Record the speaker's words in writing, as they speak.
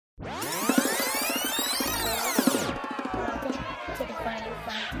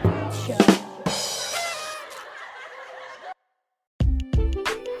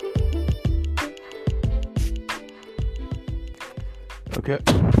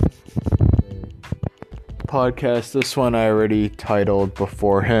podcast. This one I already titled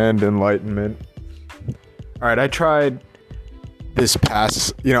beforehand, Enlightenment. All right, I tried this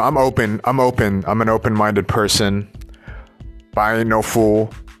past, I'm open. I'm an open-minded person. But I ain't no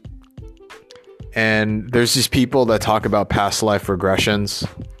fool. And there's these people that talk about past life regressions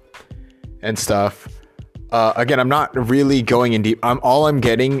and stuff. Again, I'm not really going in deep. All I'm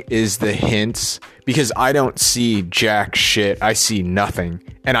getting is the hints because I don't see jack shit. I see nothing.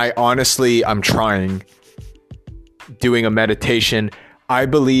 And I'm trying doing a meditation. I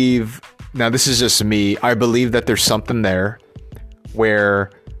believe, now this is just me, I believe that there's something there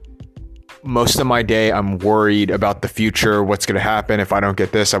where most of my day I'm worried about the future, what's going to happen. If I don't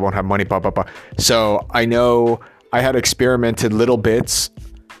get this, I won't have money, blah, blah, blah. So I know I had experimented little bits,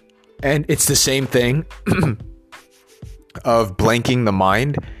 and it's the same thing of blanking the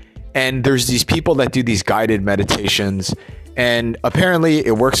mind. And there's these people that do these guided meditations, and apparently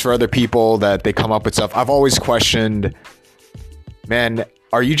it works for other people that they come up with stuff. I've always questioned, man,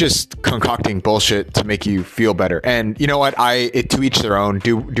 are you just concocting bullshit to make you feel better? And you know what? To each their own.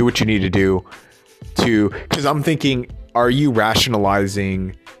 Do what you need to do because I'm thinking, are you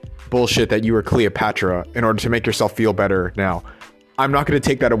rationalizing bullshit that you were Cleopatra in order to make yourself feel better now? I'm not going to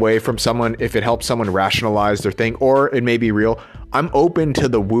take that away from someone if it helps someone rationalize their thing, or it may be real. I'm open to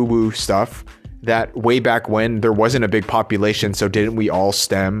the woo-woo stuff that way back when there wasn't a big population. So didn't we all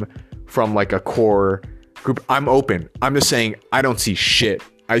stem from like a core group? I'm open. I'm just saying I don't see shit.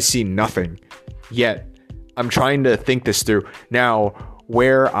 I see nothing yet. I'm trying to think this through. Now,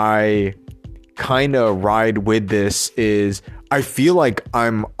 where I kind of ride with this is I feel like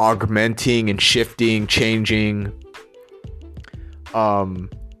I'm augmenting and shifting, changing,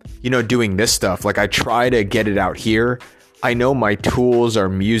 doing this stuff. Like I try to get it out here. I know my tools are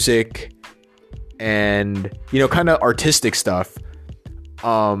music and, kind of artistic stuff.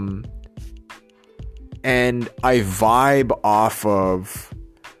 And I vibe off of,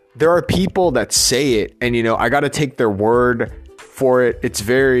 there are people that say it and, I got to take their word for it. It's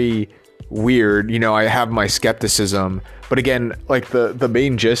very weird. I have my skepticism, but again, like the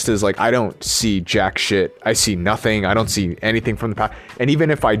main gist is like, I don't see jack shit. I see nothing. I don't see anything from the past. And even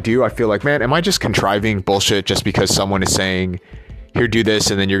if I do, I feel like, man, am I just contriving bullshit just because someone is saying, here, do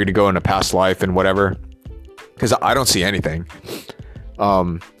this, and then you're going to go in a past life and whatever? Because I don't see anything.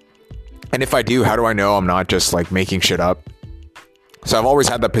 And if I do, how do I know I'm not just like making shit up? So I've always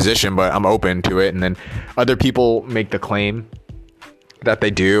had that position, but I'm open to it. And then other people make the claim that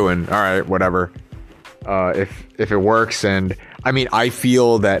they do, and all right, whatever. If it works, and I mean, I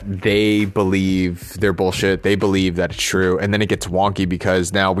feel that they believe their bullshit. They believe that it's true, and then it gets wonky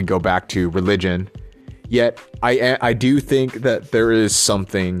because now we go back to religion. Yet I do think that there is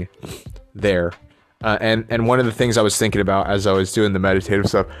something there. And one of the things I was thinking about as I was doing the meditative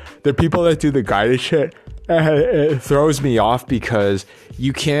stuff, the people that do the guided shit, it throws me off because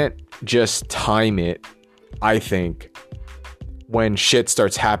you can't just time it, I think, when shit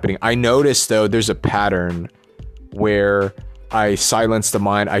starts happening. I noticed though, there's a pattern where I silence the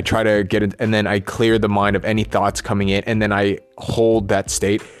mind, I try to get it, and then I clear the mind of any thoughts coming in, and then I hold that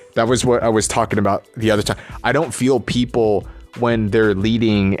state. That was what I was talking about the other time. I don't feel people when they're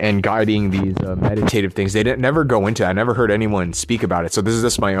leading and guiding these meditative things, they never go into it. I never heard anyone speak about it. So this is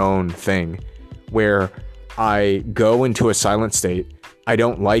just my own thing where I go into a silent state. I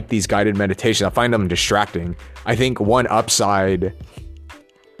don't like these guided meditations. I find them distracting. I think one upside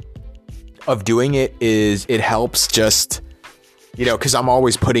of doing it is it helps just, because I'm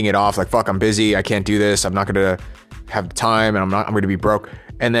always putting it off. Like, fuck, I'm busy. I can't do this. I'm not going to have the time, and I'm going to be broke.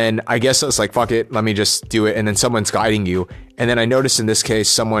 And then I guess it's like, fuck it, let me just do it. And then someone's guiding you. And then I noticed in this case,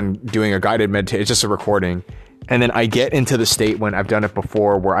 someone doing a guided meditation, it's just a recording. And then I get into the state when I've done it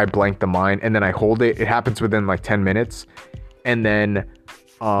before where I blank the mind and then I hold it. It happens within like 10 minutes. And then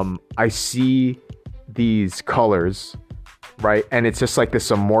I see these colors, right? And it's just like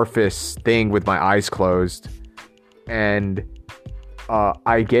this amorphous thing with my eyes closed. And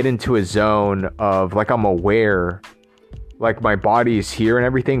I get into a zone of like, I'm aware, like my body is here and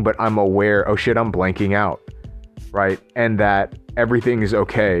everything, but I'm aware, oh shit, I'm blanking out, right? And that everything is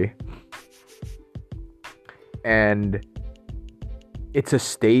okay. And it's a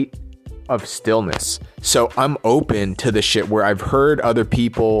state of stillness. So I'm open to the shit where I've heard other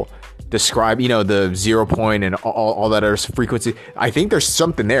people describe, the 0 point and all that other frequency. I think there's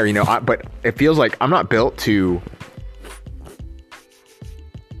something there, but it feels like I'm not built to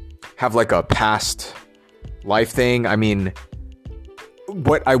have like a past life thing. I mean,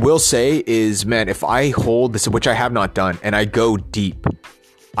 what I will say is, man, if I hold this, which I have not done, and I go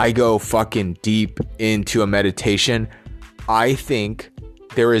fucking deep into a meditation, I think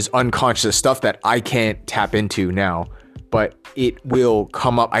there is unconscious stuff that I can't tap into now, but it will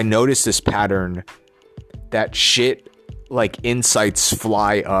come up. I notice this pattern that shit, like insights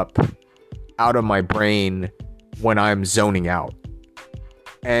fly up out of my brain when I'm zoning out.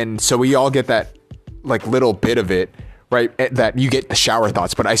 And so we all get that like little bit of it, right? That you get the shower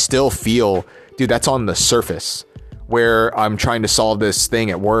thoughts, but I still feel, dude, that's on the surface where I'm trying to solve this thing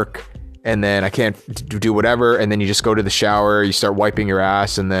at work and then I can't do whatever. And then you just go to the shower, you start wiping your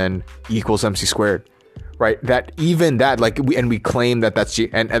ass, and then E equals MC squared, right? That even that, like, we claim that that's,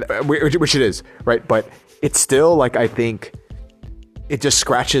 which it is, right? But it's still like, I think it just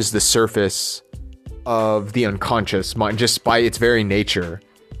scratches the surface of the unconscious mind just by its very nature.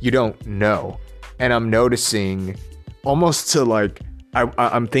 You don't know. And I'm noticing almost to like,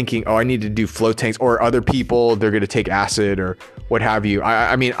 I'm thinking, oh, I need to do float tanks, or other people, they're going to take acid or what have you.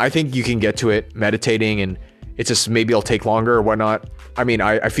 I mean, I think you can get to it meditating, and it's just maybe it'll take longer or whatnot. I mean,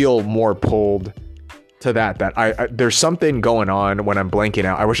 I feel more pulled to that there's something going on when I'm blanking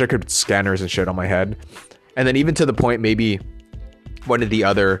out. I wish I could put scanners and shit on my head. And then even to the point, maybe one of the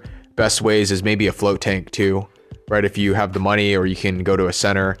other best ways is maybe a float tank too, right? If you have the money, or you can go to a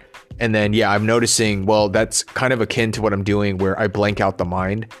center. And then, yeah, I'm noticing, well, that's kind of akin to what I'm doing where I blank out the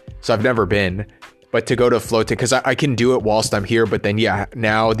mind. So I've never been, but to go to a float tank, because I can do it whilst I'm here. But then, yeah,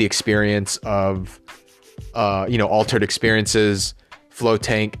 now the experience of, altered experiences, float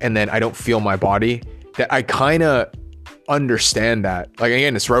tank, and then I don't feel my body, that I kind of understand that. Like,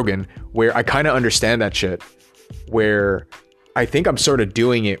 again, it's Rogan, where I kind of understand that shit, where I think I'm sort of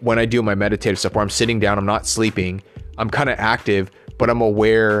doing it when I do my meditative stuff, where I'm sitting down, I'm not sleeping, I'm kind of active, but I'm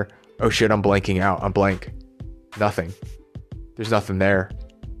aware, oh shit, I'm blanking out. I'm blank. Nothing. There's nothing there.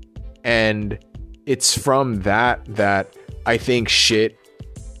 And it's from that I think shit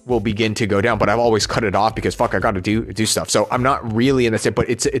will begin to go down, but I've always cut it off because fuck, I got to do stuff. So I'm not really in the state, but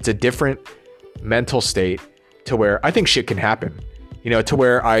it's a different mental state to where I think shit can happen, to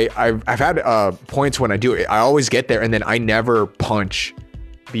where I've had points when I do it, I always get there and then I never punch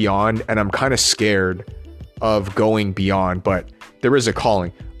beyond, and I'm kind of scared of going beyond, but there is a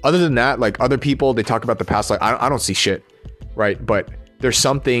calling. Other than that, like other people, they talk about the past, like I don't see shit, right? But there's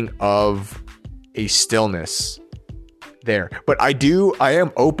something of a stillness there. But I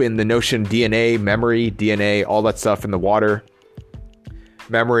am open the notion DNA, memory, DNA, all that stuff in the water,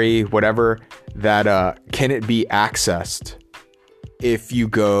 memory, whatever, that can it be accessed if you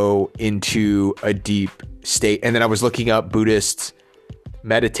go into a deep state? And then I was looking up Buddhists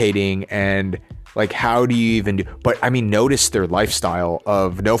meditating and like, how do you even do, but I mean, notice their lifestyle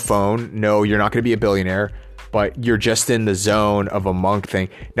of no phone, no, you're not going to be a billionaire, but you're just in the zone of a monk thing.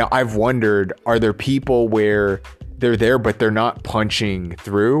 Now I've wondered, are there people where they're there, but they're not punching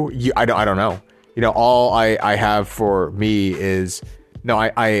through? I don't know. All I have for me is, no,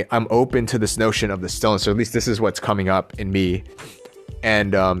 I'm open to this notion of the stillness, or at least this is what's coming up in me.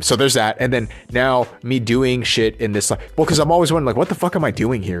 And so there's that. And then now me doing shit in this, like, well, because I'm always wondering, like, what the fuck am I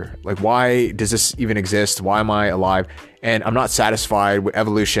doing here? Like, why does this even exist? Why am I alive? And I'm not satisfied with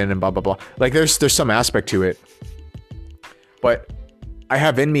evolution and blah, blah, blah. Like, there's some aspect to it. But I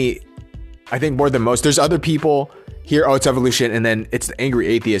have in me, I think more than most, there's other people here, oh, it's evolution. And then it's the angry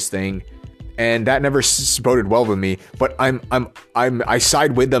atheist thing. And that never boded well with me, but I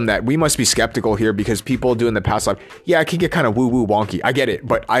side with them that we must be skeptical here because people do in the past life. Yeah, it can get kind of woo woo wonky. I get it,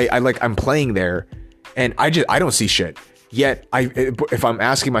 but I'm playing there, and I don't see shit. Yet if I'm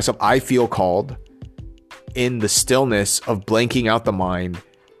asking myself, I feel called in the stillness of blanking out the mind.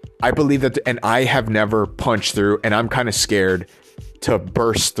 I believe that, and I have never punched through, and I'm kind of scared to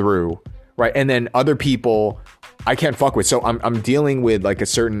burst through, right? And then other people I can't fuck with. So I'm dealing with like a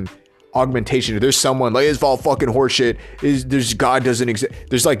certain augmentation. There's someone like, it's all fucking horseshit. There's God doesn't exist.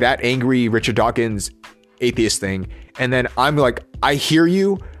 There's like that angry Richard Dawkins atheist thing. And then I'm like, I hear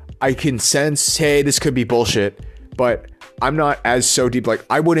you. I can sense, hey, this could be bullshit, but I'm not as so deep. Like,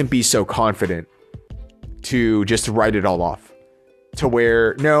 I wouldn't be so confident to just write it all off to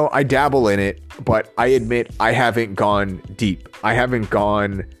where, no, I dabble in it, but I admit I haven't gone deep. I haven't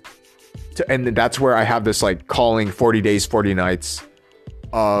gone to, and that's where I have this like calling 40 days, 40 nights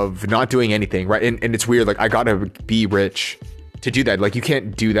of not doing anything, right? And it's weird, like I gotta be rich to do that. Like, you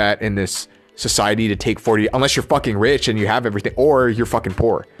can't do that in this society to take 40, unless you're fucking rich and you have everything, or you're fucking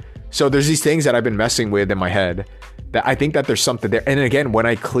poor. So there's these things that I've been messing with in my head that I think that there's something there. And again, when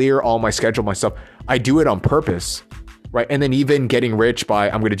I clear all my schedule, my stuff, I do it on purpose, right? And then even getting rich by,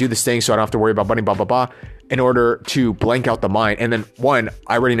 I'm going to do this thing so I don't have to worry about money, blah, blah, blah, in order to blank out the mind. And then one,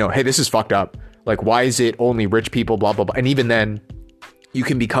 I already know, hey, this is fucked up. Like, why is it only rich people, blah, blah, blah. And even then, you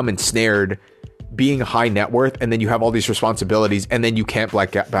can become ensnared being high net worth, and then you have all these responsibilities, and then you can't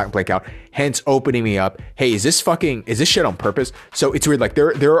blank out. Hence, opening me up. Hey, is this shit on purpose? So it's weird. Like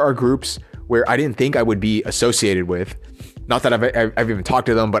there are groups where I didn't think I would be associated with. Not that I've even talked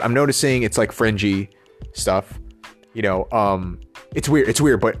to them, but I'm noticing it's like fringy stuff. You know, it's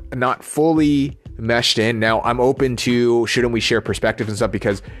weird, but not fully meshed in. Now I'm open to, shouldn't we share perspectives and stuff,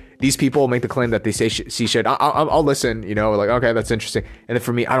 because these people make the claim that they see shit. I'll listen, you know, like, okay, that's interesting. And then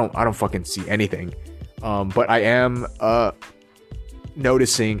for me, I don't fucking see anything. But I am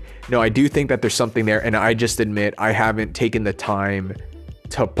noticing, no, I do think that there's something there, and I just admit I haven't taken the time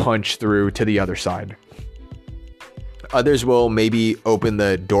to punch through to the other side. Others will maybe open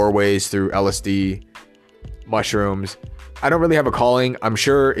the doorways through LSD, mushrooms. I don't really have a calling. I'm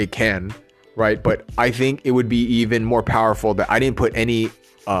sure it can, right? But I think it would be even more powerful that I didn't put any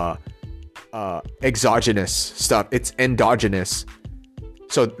exogenous stuff. It's endogenous.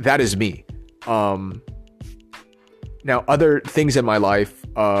 So that is me. Now, other things in my life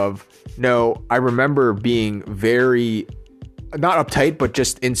I remember being very, not uptight, but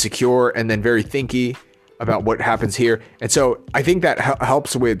just insecure, and then very thinky about what happens here. And so I think that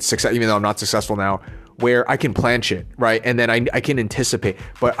helps with success, even though I'm not successful now, where I can plan shit, right? And then I can anticipate,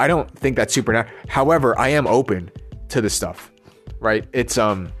 but I don't think that's supernatural. However, I am open to this stuff, right? It's,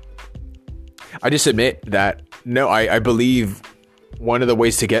 I just admit that, no, I believe one of the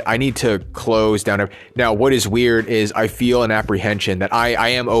ways I need to close down. Now, what is weird is I feel an apprehension that I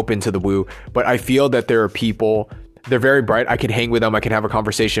am open to the woo, but I feel that there are people, they're very bright. I can hang with them. I can have a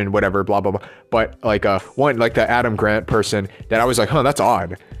conversation, whatever, blah, blah, blah. But like one, like the Adam Grant person that I was like, that's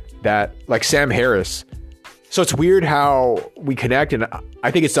odd. That like Sam Harris. So it's weird how we connect, and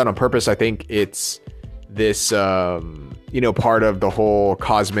I think it's done on purpose. I think it's this, part of the whole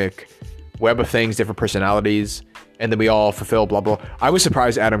cosmic web of things, different personalities, and then we all fulfill blah, blah. I was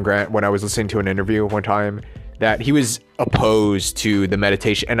surprised Adam Grant, when I was listening to an interview one time, that he was opposed to the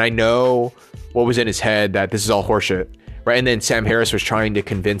meditation. And I know what was in his head, that this is all horseshit, right? And then Sam Harris was trying to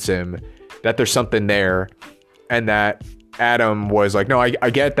convince him that there's something there, and that Adam was like, no, I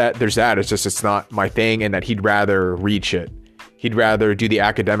get that there's that. It's just, it's not my thing, and that he'd rather read shit. He'd rather do the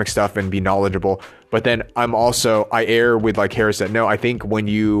academic stuff and be knowledgeable. But then I err with like Harris that, no, I think when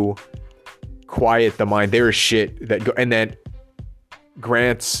you quiet the mind, there is shit that go, and then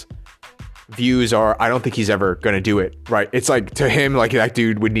Grant's views are, I don't think he's ever going to do it, right? It's like, to him, like that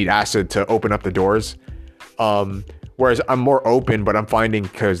dude would need acid to open up the doors. Whereas I'm more open, but I'm finding,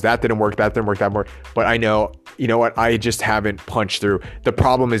 because that didn't work, but I know, you know what, I just haven't punched through. The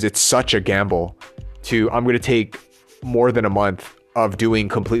problem is it's such a gamble I'm going to take more than a month of doing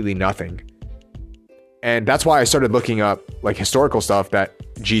completely nothing. And that's why I started looking up like historical stuff, that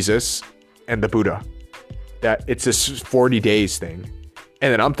Jesus and the Buddha, that it's this 40 days thing.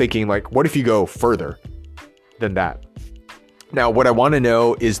 And then I'm thinking, like, what if you go further than that? Now, what I want to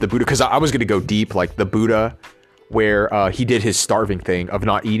know is the Buddha, because I was going to go deep, like the Buddha, where he did his starving thing of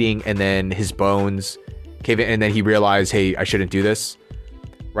not eating, and then his bones cave in, and then he realized, hey, I shouldn't do this,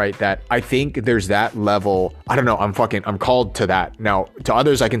 right? That I think there's that level. I don't know. I'm called to that. Now, to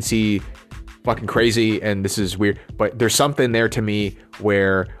others, I can see fucking crazy, and this is weird, but there's something there to me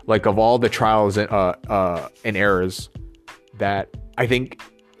where, like, of all the trials and errors, that I think,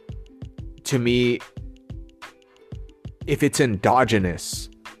 to me, if it's endogenous,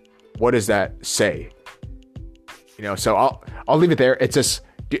 what does that say? You know, so I'll leave it there. It's just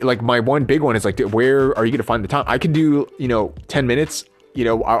like, my one big one is like, where are you gonna find the time? I can do 10 minutes.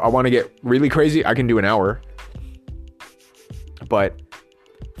 I want to get really crazy, I can do an hour, but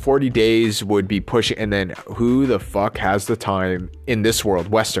 40 days would be pushing. And then who the fuck has the time in this world,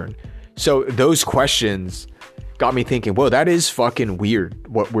 Western? So those questions got me thinking, whoa, that is fucking weird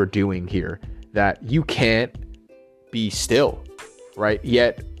what we're doing here, that you can't be still, right?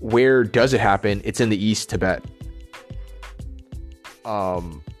 Yet where does it happen? It's in the East Tibet,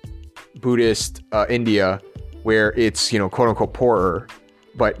 Buddhist India, where it's, quote unquote poorer,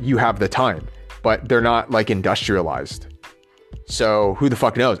 but you have the time, but they're not like industrialized. So who the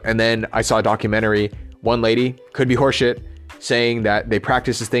fuck knows? And then I saw a documentary, one lady, could be horseshit, saying that they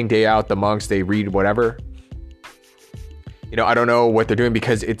practice this thing day out, the monks, they read whatever. I don't know what they're doing,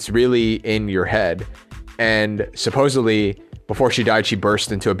 because it's really in your head. And supposedly before she died, she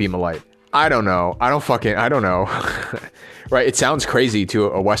burst into a beam of light. I don't know. I don't know. Right? It sounds crazy to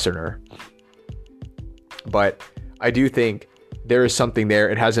a Westerner, but I do think there is something there.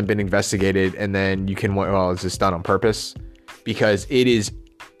 It hasn't been investigated. And then you can, well, is this done on purpose? Because it is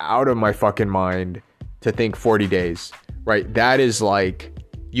out of my fucking mind to think 40 days, right? That is like,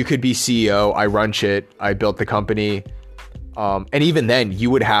 you could be CEO. I run shit. I built the company. And even then you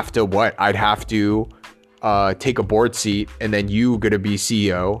would have to I'd have to take a board seat, and then you gonna be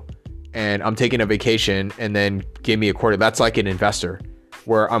CEO, and I'm taking a vacation, and then give me a quarter. That's like an investor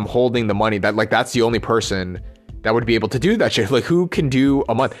where I'm holding the money. That's the only person that would be able to do that shit. Like, who can do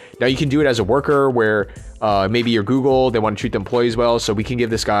a month? Now you can do it as a worker where maybe you're Google, they want to treat the employees well, so we can give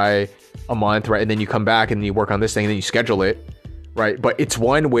this guy a month, right? And then you come back and you work on this thing, and then you schedule it, right? But it's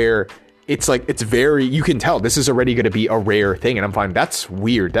one where it's like, it's very, you can tell this is already going to be a rare thing. And I'm fine. That's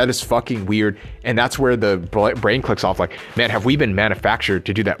weird. That is fucking weird. And that's where the brain clicks off. Like, man, have we been manufactured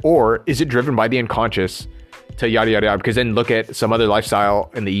to do that? Or is it driven by the unconscious to yada, yada, yada? Because then look at some other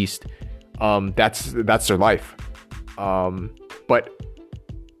lifestyle in the East. That's their life. But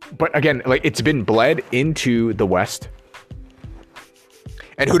again, like, it's been bled into the West.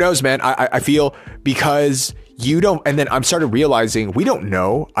 And who knows, man? I feel because you don't, and then I'm started realizing we don't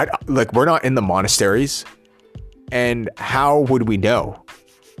know. We're not in the monasteries, and how would we know,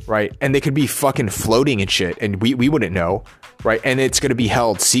 right? And they could be fucking floating and shit, and we wouldn't know, right? And it's gonna be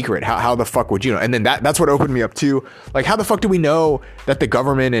held secret. How the fuck would you know? And then that's what opened me up to, like, how the fuck do we know that the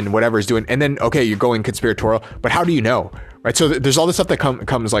government and whatever is doing? And then, okay, you're going conspiratorial, but how do you know, right? So there's all this stuff that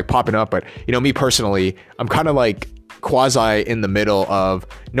comes like popping up, but me personally, I'm kind of like quasi in the middle of,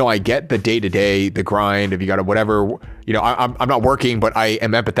 no, I get the day-to-day, the grind, if you got to whatever, I'm not working, but I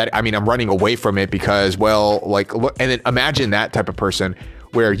am empathetic. I mean, I'm running away from it because, well, like, look, and then imagine that type of person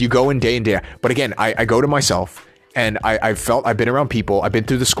where you go in day and day out. But again, I go to myself, and I've been around people, I've been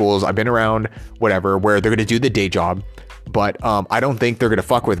through the schools, I've been around whatever, where they're going to do the day job, but I don't think they're going to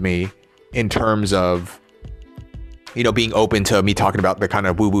fuck with me in terms of, being open to me talking about the kind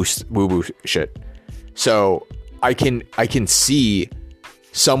of woo-woo shit. So I can see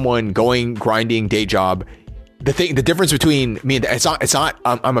someone grinding day job. The difference between me and it's not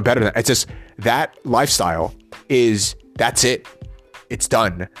I'm a better than, it's just that lifestyle is, that's it. It's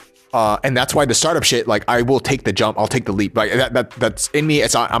done. And that's why the startup shit, like, I will take the jump. I'll take the leap. Like that's in me.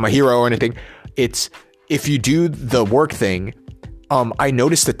 It's not, I'm a hero or anything. It's, if you do the work thing, I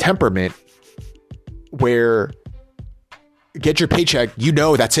noticed the temperament where, get your paycheck,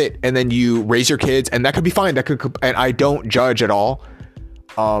 that's it, and then you raise your kids, and that could be fine. And I don't judge at all.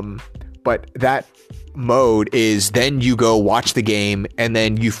 But that mode is, then you go watch the game, and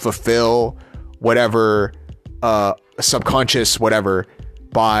then you fulfill whatever subconscious whatever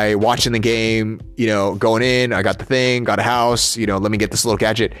by watching the game. Going in, I got the thing, got a house. Let me get this little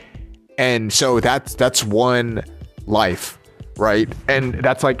gadget, and so that's one life, right? And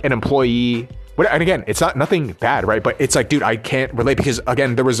that's like an employee. And again, it's not nothing bad, right? But it's like, dude, I can't relate, because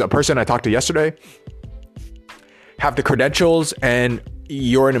again, there was a person I talked to yesterday, have the credentials, and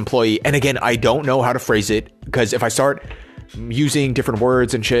you're an employee. And again, I don't know how to phrase it, because if I start using different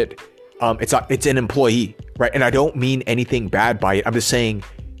words and shit, it's an employee, right? And I don't mean anything bad by it. I'm just saying,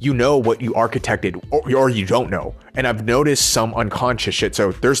 what you architected, or you don't know. And I've noticed some unconscious shit.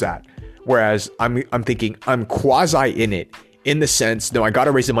 So there's that. Whereas I'm thinking I'm quasi in it, in the sense, no, I got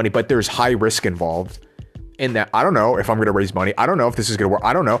to raise the money, but there's high risk involved in that. I don't know if I'm going to raise money. I don't know if this is going to work.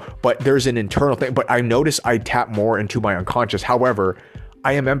 I don't know, but there's an internal thing. But I notice I tap more into my unconscious. However,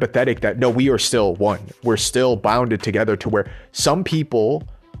 I am empathetic that, no, we are still one. We're still bounded together, to where some people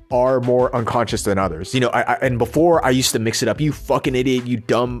are more unconscious than others. And before, I used to mix it up. You fucking idiot, you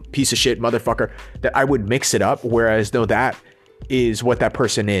dumb piece of shit, motherfucker, that I would mix it up. Whereas, no, that is what that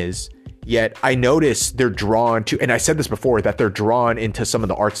person is. Yet I notice they're drawn to, and I said this before, that they're drawn into some of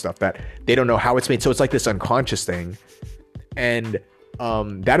the art stuff that they don't know how it's made. So it's like this unconscious thing. And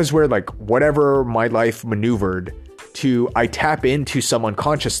that is where, like, whatever my life maneuvered to, I tap into some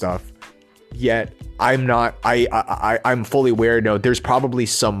unconscious stuff. Yet I'm not, I'm fully aware, no, there's probably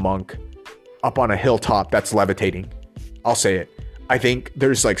some monk up on a hilltop that's levitating. I'll say it. I think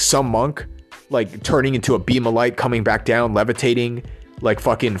there's like some monk, like, turning into a beam of light, coming back down, levitating, like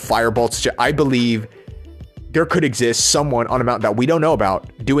fucking firebolts. I believe there could exist someone on a mountain that we don't know about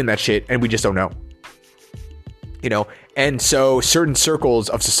doing that shit, and we just don't know. And so certain circles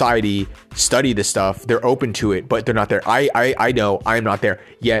of society study this stuff. They're open to it, but they're not there. I know I'm not there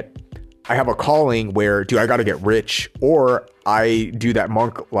yet. I have a calling where, dude, I got to get rich, or I do that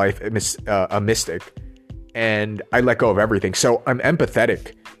monk life, a mystic, and I let go of everything. So I'm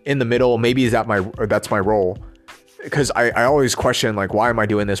empathetic in the middle. Maybe that's my role. Because I always question, like, why am I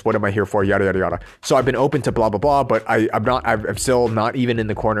doing this? What am I here for? Yada, yada, yada. So I've been open to blah, blah, blah, but I'm still not even in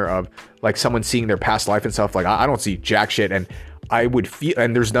the corner of, like, someone seeing their past life and stuff. Like, I don't see jack shit, and I would feel,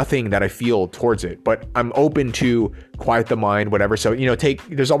 and there's nothing that I feel towards it, but I'm open to quiet the mind, whatever. So,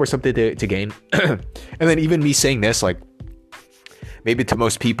 there's always something to gain. And then even me saying this, like, Maybe to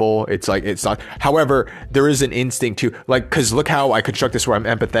most people, it's like, it's not. However, there is an instinct to like, cause look how I construct this where I'm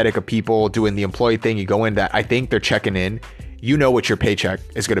empathetic of people doing the employee thing. You go in that I think they're checking in, you know what your paycheck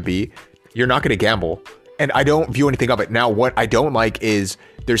is going to be. You're not going to gamble. And I don't view anything of it. Now, what I don't like is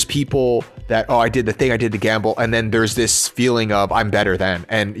there's people that, oh, I did the thing, I did the gamble. And then there's this feeling of I'm better than,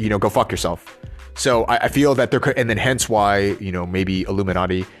 and, you know, go fuck yourself. So I feel that there could, and then hence why, you know, maybe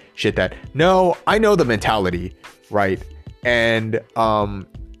Illuminati shit that, no, I know the mentality, right? And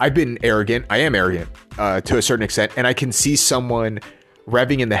I've been arrogant. I am arrogant to a certain extent. And I can see someone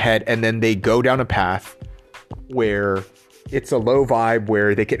revving in the head and then they go down a path where it's a low vibe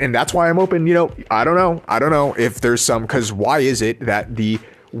where they can, and that's why I'm open, you know, I don't know if there's some, because why is it that the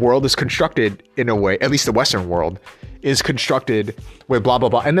world is constructed in a way, at least the Western world is constructed with blah, blah,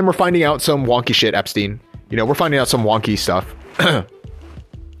 blah. And then we're finding out some wonky shit, Epstein, you know, we're finding out some wonky stuff,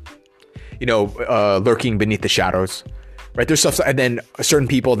 you know, lurking beneath the shadows, right? There's stuff, and then certain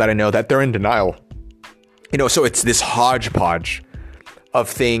people that I know that they're in denial, you know, so it's this hodgepodge of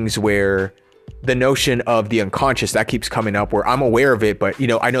things where the notion of the unconscious that keeps coming up where I'm aware of it, but you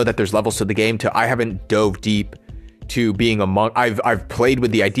know, I know that there's levels to the game to, I haven't dove deep to being a monk. I've played with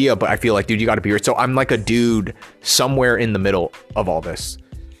the idea, but I feel like, dude, you got to be here. So I'm like a dude somewhere in the middle of all this,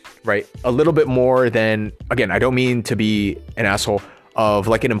 right? A little bit more than, again, I don't mean to be an asshole, of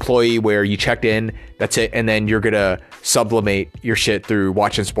like an employee where you checked in, that's it. And then you're going to sublimate your shit through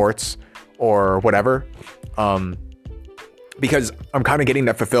watching sports or whatever. Because I'm kind of getting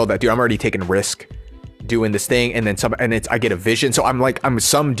that fulfilled that, dude, I'm already taking risk doing this thing. And then I get a vision. So I'm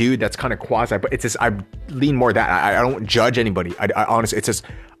some dude that's kind of quasi, but it's just, I lean more that I don't judge anybody. I honestly, it's just,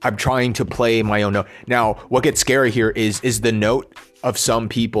 I'm trying to play my own note. Now, what gets scary here is the note of some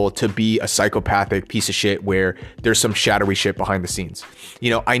people to be a psychopathic piece of shit where there's some shadowy shit behind the scenes.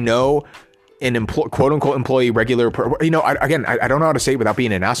 You know, I know an quote unquote employee, regular, you know, I don't know how to say it without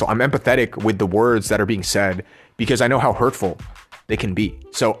being an asshole. I'm empathetic with the words that are being said because I know how hurtful they can be.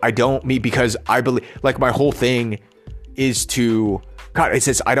 So I don't mean, because I believe, like, my whole thing is to, God, it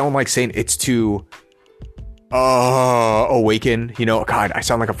says, I don't like saying it's to awaken, you know. God, I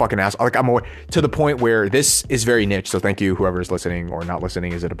sound like a fucking ass. Like, I'm to the point where this is very niche. So thank you, whoever's listening or not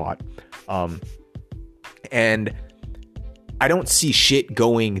listening. Is it a bot? And I don't see shit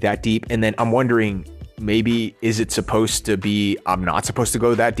going that deep. And then I'm wondering, maybe is it supposed to be, I'm not supposed to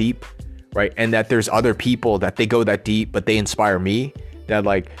go that deep, right? And that there's other people that they go that deep, but they inspire me. That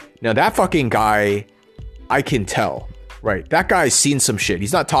like, now that fucking guy, I can tell, right? That guy's seen some shit.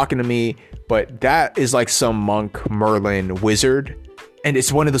 He's not talking to me, but that is like some monk, Merlin, wizard. And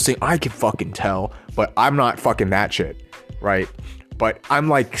it's one of those things I can fucking tell, but I'm not fucking that shit, right? But I'm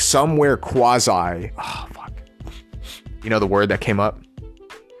like somewhere quasi, oh fuck. You know the word that came up?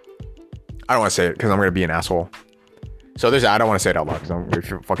 I don't want to say it because I'm going to be an asshole. So there's that. I don't want to say it out loud because I'm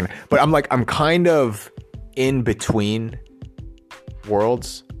really fucking, but I'm kind of in between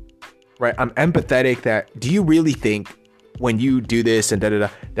worlds, right? I'm empathetic that, do you really think when you do this and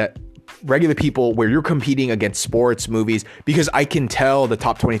that regular people where you're competing against sports, movies, because I can tell the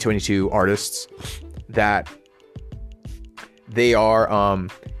top 2022 artists that they are,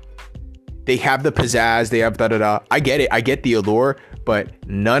 they have the pizzazz, they have I get it. I get the allure, but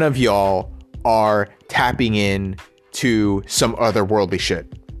none of y'all are tapping in to some otherworldly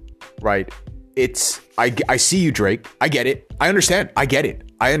shit, right? It's, I see you, Drake. I get it. I understand. I get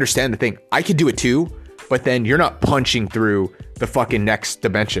it. I understand the thing. I could do it too, but then you're not punching through the fucking next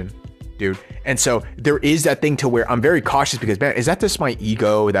dimension, dude. And so there is that thing to where I'm very cautious because, man, is that just my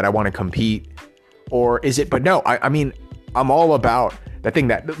ego that I want to compete, or is it? But no, I mean, I'm all about that thing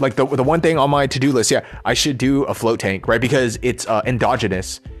that, like, the one thing on my to-do list, yeah, I should do a float tank, right? Because it's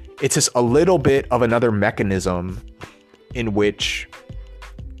endogenous. It's just a little bit of another mechanism in which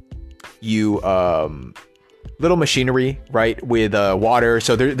you, little machinery, right? With water.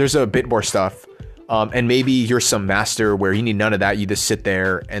 So there's a bit more stuff. And maybe you're some master where you need none of that. You just sit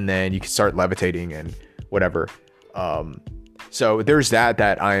there and then you can start levitating and whatever. So there's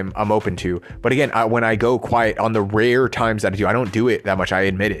that I'm open to. But again, when I go quiet, on the rare times that I don't do it that much. I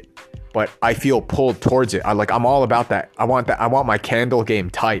admit it, but I feel pulled towards it. I'm all about that. I want that. I want my candle game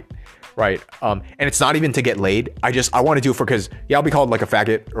tight, right? And it's not even to get laid. I want to do it because, yeah, I'll be called like a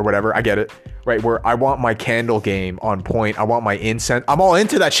faggot or whatever. I get it, right? Where I want my candle game on point. I want my incense. I'm all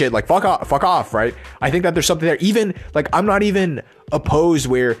into that shit. Like, fuck off, right? I think that there's something there. Even like, I'm not even opposed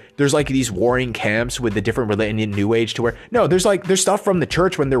where there's like these warring camps with the different religion in New Age to where, no, there's stuff from the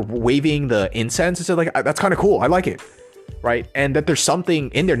church when they're waving the incense and stuff, like, that's kind of cool. I like it, right? And that there's something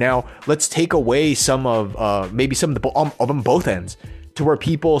in there. Now let's take away some of maybe some of them both ends to where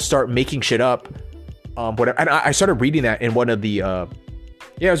people start making shit up whatever. And I started reading that in one of the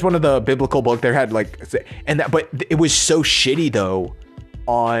yeah, it was one of the biblical books. They had like, and that, but it was so shitty though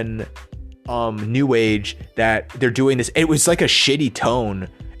on New Age that they're doing this. It was like a shitty tone,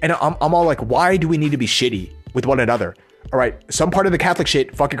 and I'm all like, why do we need to be shitty with one another? All right, some part of the Catholic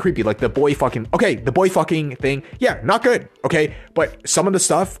shit fucking creepy, like the boy fucking, okay, the boy fucking thing, yeah, not good, okay, but some of the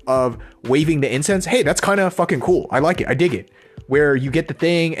stuff of waving the incense, hey, that's kind of fucking cool. I like it, I dig it. Where you get the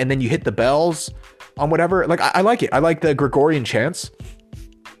thing and then you hit the bells on whatever, like I like it. I like the Gregorian chants.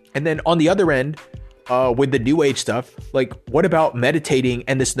 And then on the other end, with the New Age stuff, like what about meditating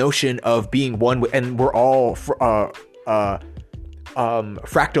and this notion of being one, and we're all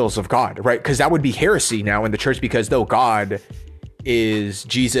fractals of God, right? Because that would be heresy now in the church, because though God is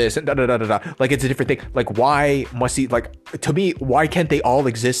Jesus and like it's a different thing. Like why must he, like, to me, why can't they all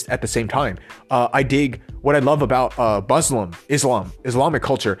exist at the same time? I dig what I love about Islamic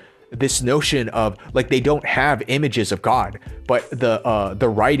culture, this notion of like they don't have images of God, but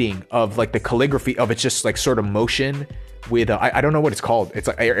the writing of like the calligraphy of it's just like sort of motion with I don't know what it's called. It's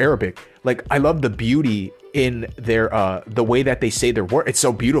like Arabic. Like I love the beauty in their the way that they say their word. It's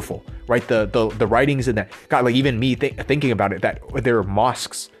so beautiful, right? The writings in that. God, like even me thinking about it, that their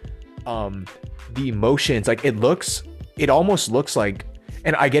mosques, the emotions, like it almost looks like,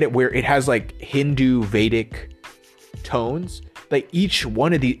 and I get it where it has like Hindu Vedic tones. Like each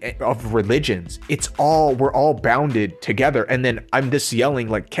one of religions, we're all bounded together. And then I'm just yelling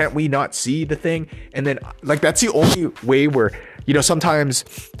like, can't we not see the thing? And then like, that's the only way where, you know, sometimes,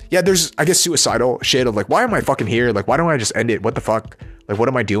 yeah, there's, I guess, suicidal shit of like, why am I fucking here? Like, why don't I just end it? What the fuck? Like, what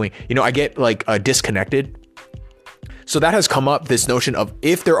am I doing? You know, I get like disconnected. So that has come up, this notion of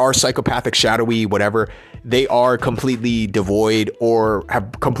if there are psychopathic, shadowy, whatever, they are completely devoid or have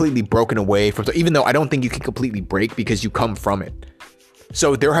completely broken away from, even though I don't think you can completely break because you come from it.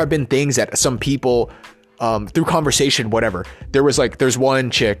 So there have been things that some people, through conversation, whatever, there's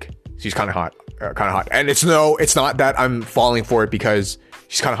one chick, she's kind of hot. And it's not that I'm falling for it because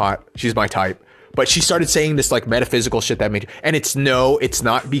she's kind of hot. She's my type. But she started saying this like metaphysical shit that made, and it's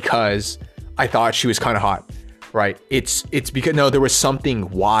not because I thought she was kind of hot. Right. It's because, no, there was something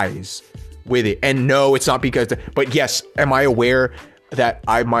wise with it. And no, it's not because, but yes, am I aware that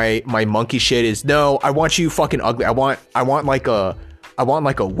my monkey shit is, no, I want you fucking ugly. I want like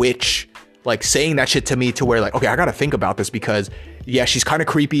a witch, like saying that shit to me to where like, okay, I got to think about this because yeah, she's kind of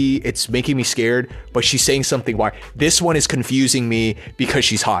creepy. It's making me scared, but she's saying something why. This one is confusing me because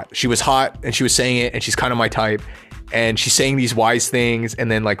she's hot. She was hot and she was saying it and she's kind of my type. And she's saying these wise things, and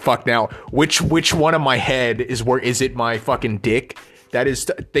then like, fuck now, which one of my head is where, is it my fucking dick that is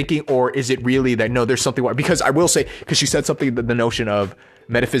thinking, or is it really that, no, there's something wrong? Because I will say, because she said something, the notion of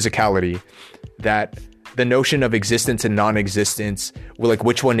metaphysicality, that the notion of existence and non-existence, well, like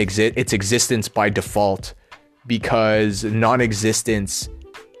which one exists? It's existence by default, because non-existence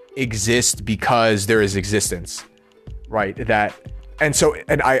exists because there is existence, right? That, and so,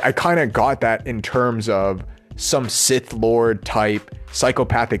 and I kind of got that in terms of some Sith Lord type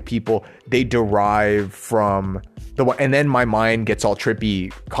psychopathic people, they derive from the one, and then my mind gets all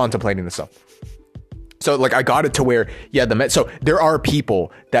trippy contemplating this stuff. So like I got it to where, yeah, so there are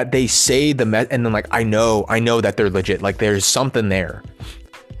people that they say and then like I know that they're legit, like there's something there,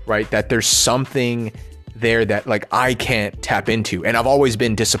 right? That there's something there that like I can't tap into, and I've always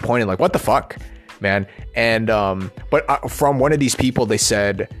been disappointed, like what the fuck, man. And but from one of these people, they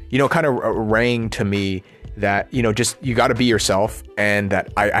said, you know, kind of rang to me that, you know, just, you got to be yourself, and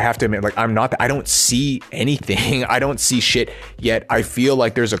that I have to admit, like, I'm not, I don't see anything, I don't see shit yet. I feel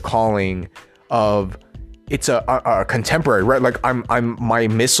like there's a calling of, it's a contemporary, right? Like I'm my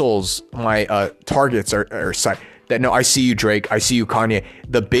missiles, my targets are set. That, no, I see you, Drake, I see you, Kanye,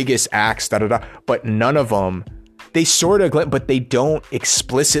 the biggest acts, but none of them, they sort of, but they don't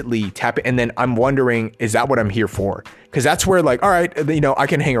explicitly tap it. And then I'm wondering, is that what I'm here for? Because that's where, like, all right, you know, I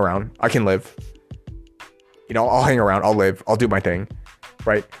can hang around, I can live. You know, I'll hang around, I'll live, I'll do my thing,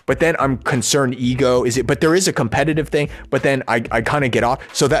 right? But then I'm concerned, ego, is it, but there is a competitive thing, but then I kind of get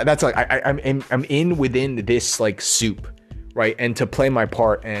off. So that's like, I'm in within this like soup, right? And to play my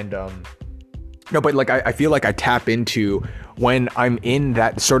part, and no, but like, I feel like I tap into when I'm in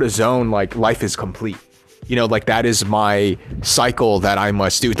that sort of zone, like life is complete. You know, like that is my cycle that I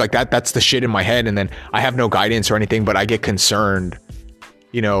must do. Like that's the shit in my head. And then I have no guidance or anything, but I get concerned,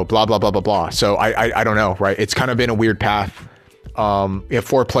 you know, blah, blah, blah, blah, blah. So I don't know, right? It's kind of been a weird path. You have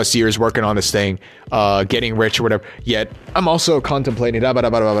 4+ years working on this thing, getting rich or whatever. Yet I'm also contemplating,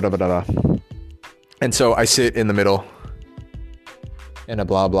 and so I sit in the middle and a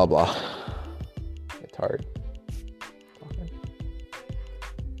blah, blah, blah. It's hard.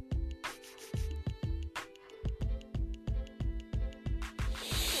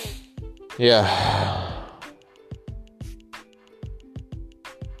 Yeah.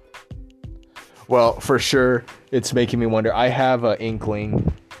 Well, for sure, it's making me wonder. I have an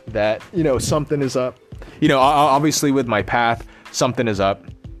inkling that, you know, something is up. You know, obviously with my path, something is up.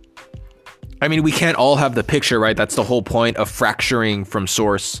 I mean, we can't all have the picture, right? That's the whole point of fracturing from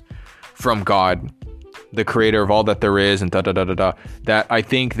source, from God, the creator of all that there is, and da-da-da-da-da. That I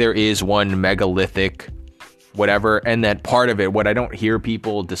think there is one megalithic whatever, and that part of it, what I don't hear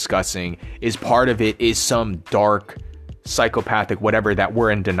people discussing, is part of it is some dark, psychopathic whatever that we're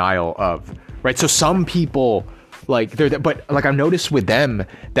in denial of, right? So some people, like, but like I've noticed with them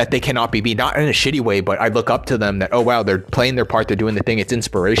that they cannot be me, not in a shitty way, but I look up to them that, oh wow, they're playing their part, they're doing the thing, it's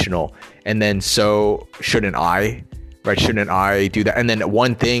inspirational. And then so shouldn't I, right? Shouldn't I do that? And then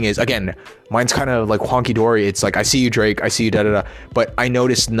one thing is, again, mine's kind of like honky dory. It's like, I see you, Drake, I see you, da da da. But I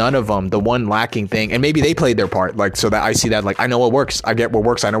noticed none of them, the one lacking thing, and maybe they played their part, like, so that I see that, like, I know what works, I get what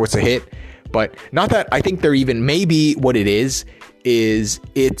works, I know what's a hit. But not that I think they're even, maybe what it is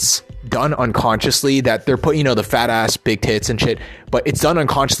it's done unconsciously, that they're putting, you know, the fat ass big tits and shit, but it's done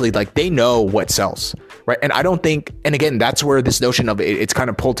unconsciously, like they know what sells, right? And I don't think, and again, that's where this notion of it's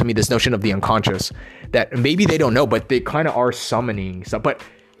kind of pulled to me, this notion of the unconscious, that maybe they don't know, but they kind of are summoning stuff. But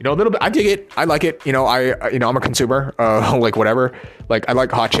you know, a little bit, I dig it, I like it, you know, I'm a consumer, like whatever, like I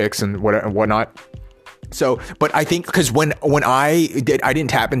like hot chicks and whatnot. So, but I think because when I didn't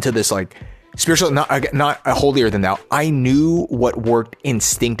tap into this, like, spiritual, not a holier than thou. I knew what worked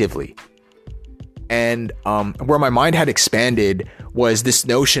instinctively. And where my mind had expanded was this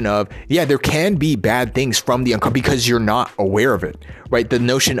notion of, yeah, there can be bad things from the unconscious because you're not aware of it, right? The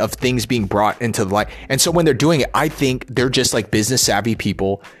notion of things being brought into the light. And so when they're doing it, I think they're just like business savvy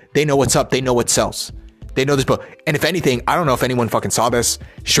people. They know what's up. They know what sells. They know this book. And if anything, I don't know if anyone fucking saw this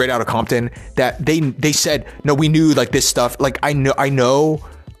straight out of Compton, that they said, no, we knew like this stuff. Like I know,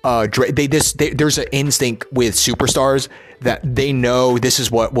 there's an instinct with superstars that they know this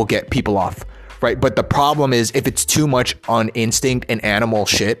is what will get people off, right? But the problem is if it's too much on instinct and animal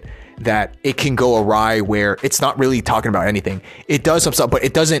shit, that it can go awry where it's not really talking about anything. It does some stuff, but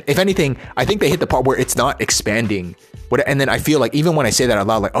it doesn't. If anything, I think they hit the part where it's not expanding. And then I feel like even when I say that out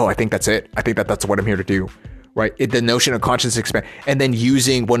loud, like, oh, I think that's it. I think that's what I'm here to do. Right. The notion of conscious expand, and then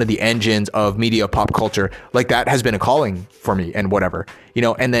using one of the engines of media, pop culture, like that has been a calling for me and whatever, you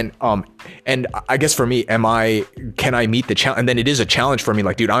know, and then, and I guess for me, can I meet the challenge? And then it is a challenge for me.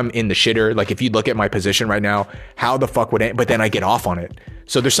 Like, dude, I'm in the shitter. Like, if you look at my position right now, how the fuck would but then I get off on it.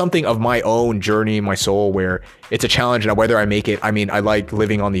 So there's something of my own journey in my soul where it's a challenge, and whether I make it, I mean, I like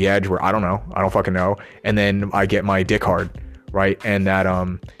living on the edge where I don't know, I don't fucking know. And then I get my dick hard. Right. And that,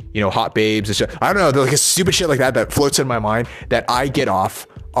 you know, hot babes and shit. I don't know, like a stupid shit like that floats in my mind, that I get off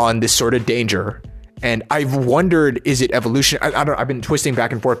on this sort of danger. And I've wondered, is it evolution? I've been twisting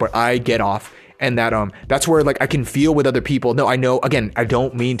back and forth, but I get off. And that, that's where like I can feel with other people. No, I know, again, I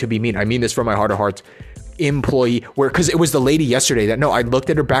don't mean to be mean. I mean this from my heart of hearts. Employee, where, cause it was the lady yesterday that, no, I looked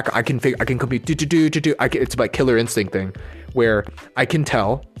at her back. I can compete, it's like killer instinct thing where I can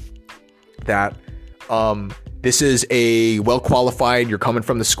tell that, this is a well-qualified, you're coming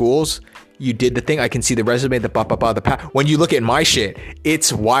from the schools, you did the thing, I can see the resume, the when you look at my shit,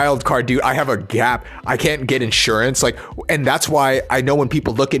 it's wild card, dude. I have a gap, I can't get insurance, like, and that's why I know when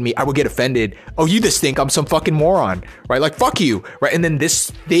people look at me, I will get offended. Oh, you just think I'm some fucking moron, right? Like, fuck you, right? And then this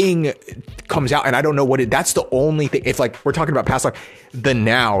thing comes out and I don't know what that's the only thing, if like we're talking about past life, the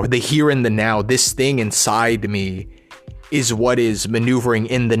now, the here and the now, this thing inside me is what is maneuvering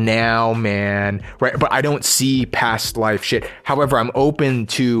in the now, man, right? But I don't see past life shit. However, I'm open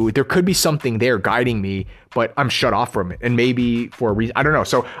to, there could be something there guiding me, but I'm shut off from it. And maybe for a reason, I don't know.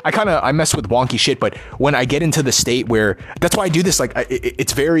 So I mess with wonky shit, but when I get into the state where, that's why I do this, like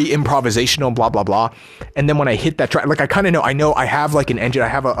it's very improvisational, blah, blah, blah. And then when I hit that track, like I know I have like an engine, I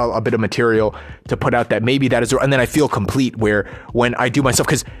have a bit of material to put out that maybe that is, and then I feel complete where when I do myself,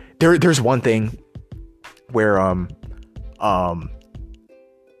 cause there's one thing where, well,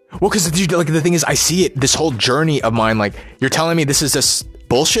 because like the thing is, I see it, this whole journey of mine, like you're telling me this is just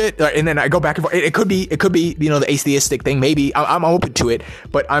bullshit, and then I go back and forth. It could be, you know, the atheistic thing. Maybe I'm open to it,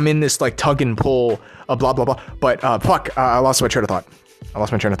 but I'm in this like tug and pull of blah blah blah. But fuck, I lost my train of thought.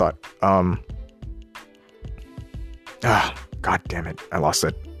 God damn it, I lost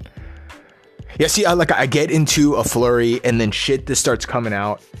it. Yeah, see, I get into a flurry, and then shit just starts coming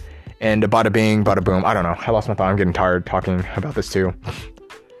out. And bada bing, bada boom. I don't know. I lost my thought. I'm getting tired talking about this too.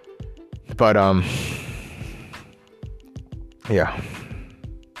 But yeah.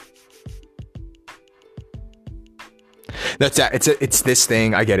 That's that. It's this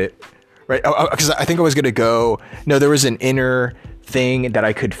thing. I get it, right? Because I think I was gonna go. No, there was an inner thing that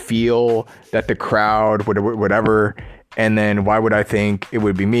I could feel that the crowd would whatever. And then why would I think it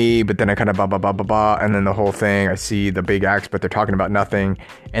would be me? But then I kind of blah. And then the whole thing, I see the big acts, but they're talking about nothing.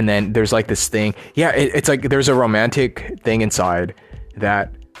 And then there's like this thing. Yeah, it's like there's a romantic thing inside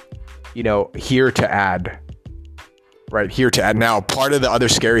that, you know, here to add. Right, here to add. Now, part of the other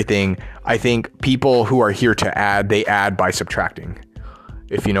scary thing, I think people who are here to add, they add by subtracting.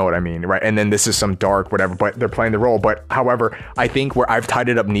 If you know what I mean, right? And then this is some dark whatever, but they're playing the role. But however, I think where I've tied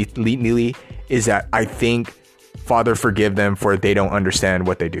it up neatly is that I think, Father, forgive them for they don't understand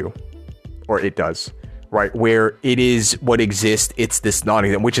what they do, or it does, right? Where it is what exists, it's this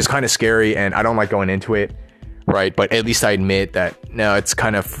non-existent, which is kind of scary, and I don't like going into it, right? But at least I admit that, no, it's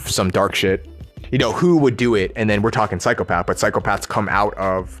kind of some dark shit. You know, who would do it? And then we're talking psychopath, but psychopaths come out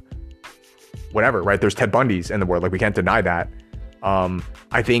of whatever, right? There's Ted Bundys in the world, like we can't deny that.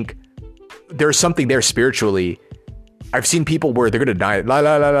 I think there's something there spiritually. I've seen people where they're going to deny it.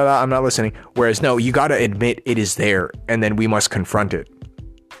 I'm not listening. Whereas no, you got to admit it is there, and then we must confront it.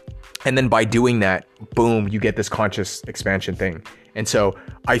 And then by doing that, boom, you get this conscious expansion thing. And so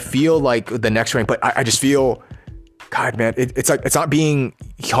I feel like the next rank, but I just feel, God, man, it's like, it's not being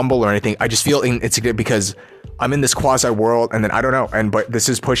humble or anything. I just feel it's because I'm in this quasi world, and then I don't know. But this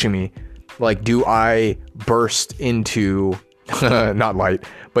is pushing me. Like, do I burst into not light,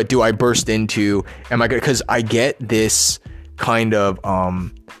 but do I burst into, am I good? Because I get this kind of, I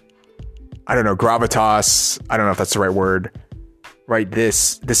don't know, gravitas. I don't know if that's the right word, right?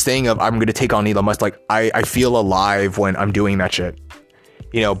 This thing of I'm going to take on Elon Musk. Like I feel alive when I'm doing that shit,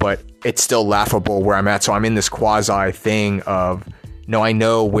 you know, but it's still laughable where I'm at. So I'm in this quasi thing of, no, I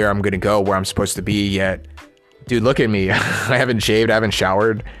know where I'm going to go, where I'm supposed to be, yet, dude, look at me. I haven't shaved. I haven't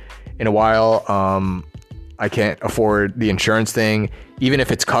showered in a while. I can't afford the insurance thing, even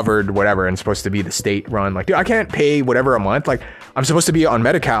if it's covered, whatever, and supposed to be the state run. Like, dude, I can't pay whatever a month. Like, I'm supposed to be on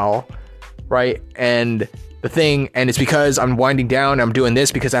Medi-Cal, right? And the thing, and it's because I'm winding down. I'm doing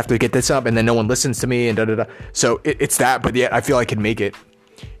this because I have to get this up, and then no one listens to me, and da. So it's that, but yet I feel I can make it,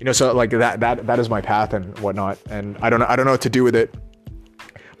 you know. So like that is my path and whatnot, and I don't know what to do with it.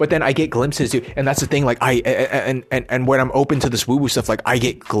 But then I get glimpses, dude, and that's the thing. Like and when I'm open to this woo-woo stuff, like I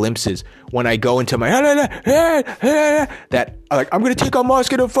get glimpses when I go into my that like I'm gonna take on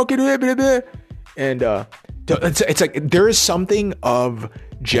Musk and fucking and it's like there is something of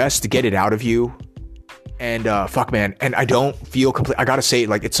just get it out of you, and fuck, man, and I don't feel complete. I gotta say,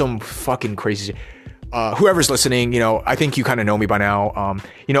 like, it's some fucking crazy shit. Whoever's listening, you know, I think you kind of know me by now.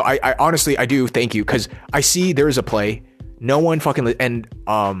 You know, I honestly, I do thank you, because I see there is a play. No one fucking, and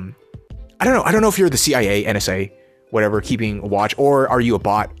I don't know if you're the CIA, NSA, whatever, keeping watch, or are you a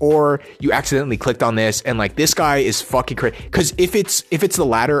bot, or you accidentally clicked on this and like, this guy is fucking crazy. Because if it's the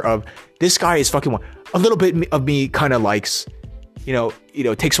latter of this guy is fucking one, a little bit of me kind of likes, you know,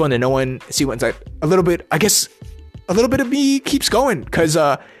 takes one to know one, see what's like a little bit. I guess a little bit of me keeps going, because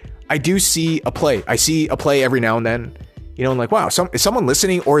I do see a play. I see a play every now and then, you know, and like, wow, is someone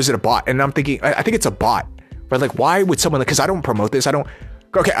listening, or is it a bot? And I'm thinking, I think it's a bot. But like, why would someone, because I don't promote this. I don't.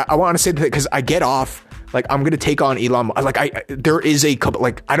 Okay, I want to say that because I get off, like, I'm going to take on Elon. Like, there is a couple,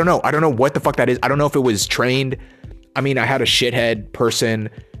 like, I don't know what the fuck that is. I don't know if it was trained. I mean, I had a shithead person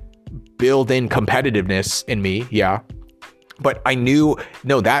build in competitiveness in me. Yeah. But I knew,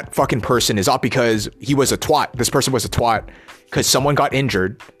 no, that fucking person is off because he was a twat. This person was a twat because someone got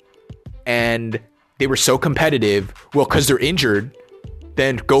injured and they were so competitive. Well, because they're injured,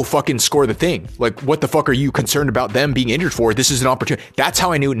 then go fucking score the thing. Like, what the fuck are you concerned about them being injured for? This is an opportunity. That's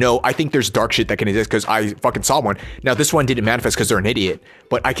how I knew, no, I think there's dark shit that can exist because I fucking saw one. Now, this one didn't manifest because they're an idiot,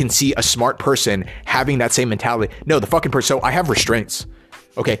 but I can see a smart person having that same mentality. No, the fucking person. So I have restraints.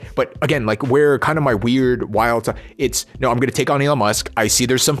 Okay. But again, like, where kind of my weird, wild stuff, it's, no, I'm going to take on Elon Musk. I see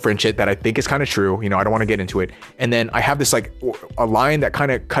there's some fringe shit that I think is kind of true. You know, I don't want to get into it. And then I have this, like, a line that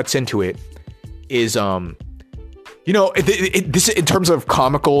kind of cuts into it is, you know, this in terms of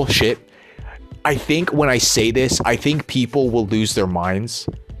comical shit, I think when I say this, I think people will lose their minds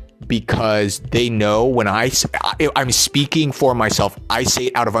because they know when I'm speaking for myself, I say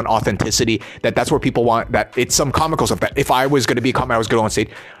it out of an authenticity that's where people want, that it's some comical stuff. That if I was going to be a comic, I was going to go on stage.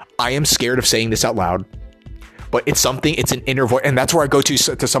 I am scared of saying this out loud, but it's an inner voice. And that's where I go to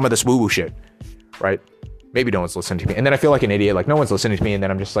some of this woo-woo shit, right? Maybe no one's listening to me. And then I feel like an idiot, like no one's listening to me. And then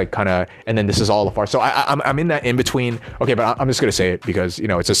I'm just like kind of, and then this is all a farce. So I'm in that in between. Okay, but I'm just going to say it because, you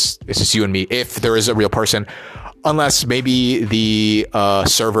know, it's just you and me. If there is a real person, unless maybe the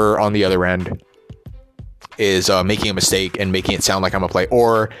server on the other end is making a mistake and making it sound like I'm a play,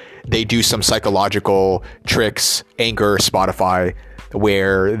 or they do some psychological tricks, Anchor, Spotify,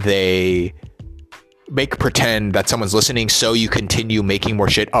 where they make pretend that someone's listening, so you continue making more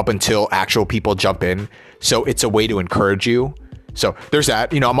shit up until actual people jump in. So it's a way to encourage you. So there's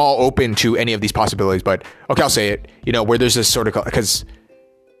that. I'm all open to any of these possibilities, but okay, I'll say it. Where there's this sort of, because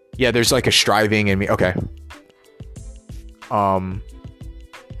there's like a striving in me. Okay. Oh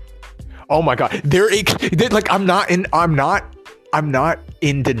my God, I'm not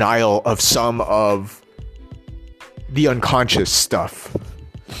in denial of some of the unconscious stuff.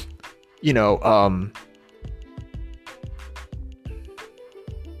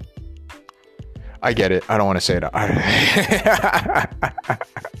 I get it. I don't want to say it.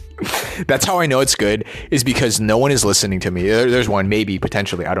 That's how I know it's good, is because no one is listening to me. There's one, maybe,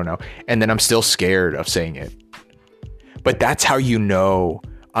 potentially, I don't know. And then I'm still scared of saying it. But that's how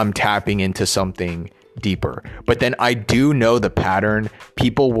I'm tapping into something deeper. But then I do know the pattern.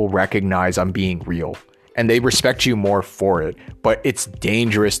 People will recognize I'm being real, and they respect you more for it. But it's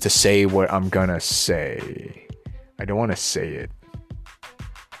dangerous to say what I'm gonna say. I don't want to say it.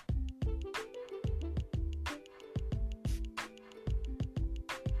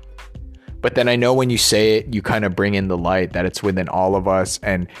 But then I know when you say it, you kind of bring in the light that it's within all of us.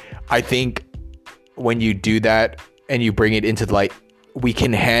 And I think when you do that and you bring it into the light, we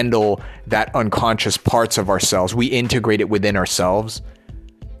can handle that unconscious parts of ourselves. We integrate it within ourselves.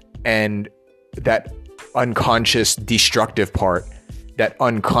 And that unconscious destructive part, that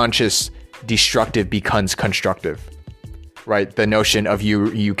unconscious destructive becomes constructive, right? The notion of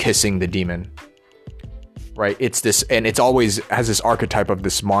you kissing the demon, right? It's this, and it's always has this archetype of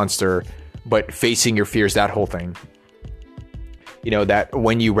this monster, but facing your fears, that whole thing, that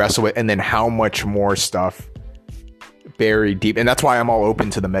when you wrestle it, and then how much more stuff buried deep. And that's why I'm all open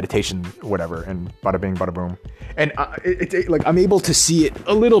to the meditation, whatever, and bada bing, bada boom. And like I'm able to see it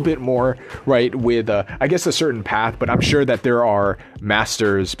a little bit more, right, with I guess a certain path, but I'm sure that there are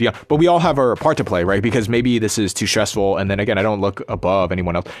masters beyond, but we all have our part to play, right? Because maybe this is too stressful. And then again, I don't look above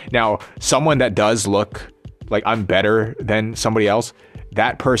anyone else. Now, someone that does look like I'm better than somebody else,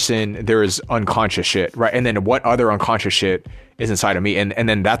 that person, there is unconscious shit, right? And then what other unconscious shit is inside of me? And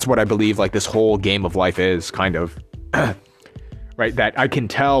then that's what I believe like this whole game of life is, kind of. Right, that I can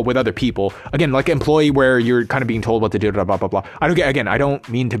tell with other people, again, like employee, where you're kind of being told what to do, blah blah blah. I don't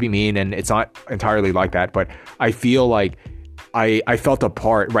mean to be mean, and it's not entirely like that, but I feel like I felt a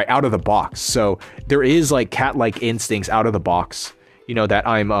part right out of the box. So there is like cat-like instincts out of the box, that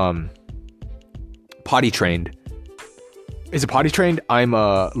I'm potty trained. Is it potty trained? I'm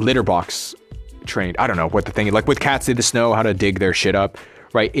litter box trained. I don't know what the thing is. Like with cats, they just know how to dig their shit up.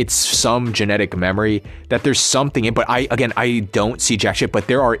 Right, it's some genetic memory that there's something in, but I don't see jack shit, but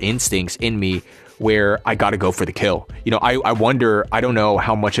there are instincts in me where I got to go for the kill. I wonder, I don't know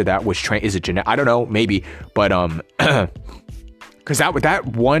how much of that was trained. Is it genetic? I don't know, maybe, but because that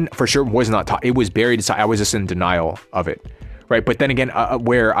one for sure was not taught. It was buried inside. I was just in denial of it. Right, but then again,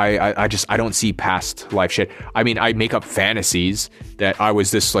 where I don't see past life shit. I mean, I make up fantasies that I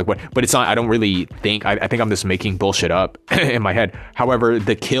was this like what, but it's not. I don't really think. I think I'm just making bullshit up in my head. However,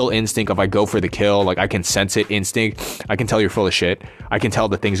 the kill instinct of I go for the kill, like I can sense it. Instinct. I can tell you're full of shit. I can tell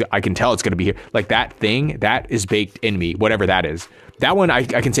the things. I can tell it's gonna be here. Like that thing that is baked in me, whatever that is. That one I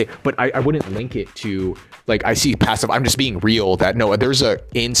can say, but I wouldn't link it to like I see passive. I'm just being real that no, there's a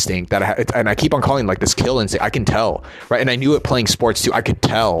instinct that and I keep on calling like this kill instinct. I can tell, right? And I knew it playing sports too. I could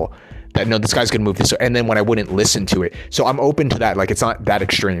tell that no, this guy's gonna move this. And then when I wouldn't listen to it, so I'm open to that. Like it's not that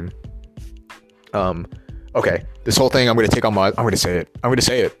extreme. Okay, this whole thing I'm gonna take on my. I'm gonna say it.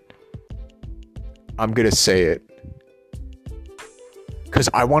 Because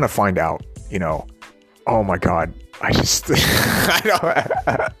I want to find out. Oh my God. I just, I don't.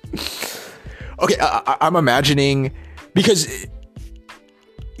 Okay, I'm imagining, because,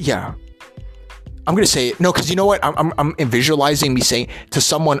 yeah, I'm gonna say it. No, because you know what? I'm visualizing me saying to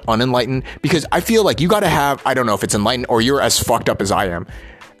someone unenlightened, because I feel like you gotta have, I don't know if it's enlightened or you're as fucked up as I am.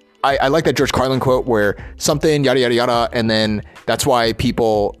 I like that George Carlin quote where something yada yada yada, and then that's why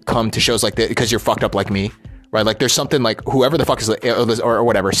people come to shows like that, because you're fucked up like me, right? Like there's something like whoever the fuck is or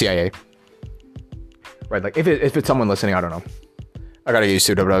whatever, CIA. Right, like if it's someone listening, I don't know. I gotta get used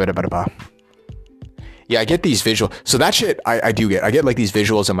to it. Yeah, I get these visuals. So that shit, I do get. I get like these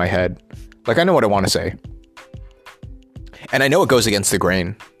visuals in my head. Like I know what I want to say, and I know it goes against the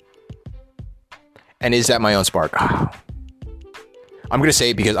grain. And is that my own spark? I'm gonna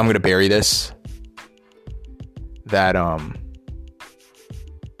say it because I'm gonna bury this. That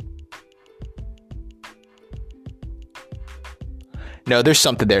no, there's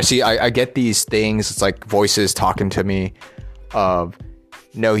something there. See, I get these things. It's like voices talking to me of,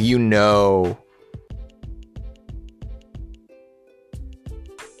 no,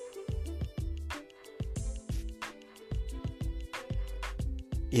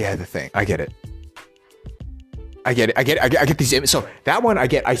 Yeah, the thing. I get it. I get these images. So that one I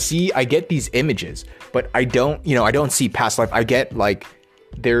get. I get these images, but I don't. I don't see past life. I get like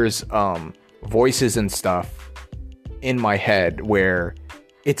there's voices and stuff in my head where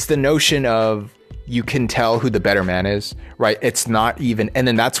it's the notion of you can tell who the better man is, right? It's not even, and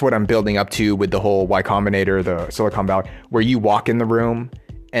then that's what I'm building up to with the whole Y Combinator, the Silicon Valley, where you walk in the room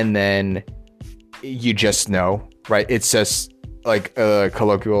and then you just know, right? It's just like a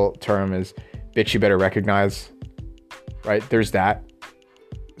colloquial term is, bitch, you better recognize, right? There's that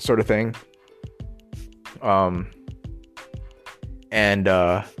sort of thing. And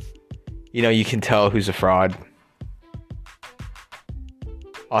you can tell who's a fraud.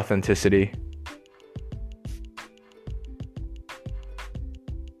 Authenticity.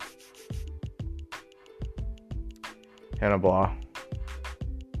 Hannah Blah.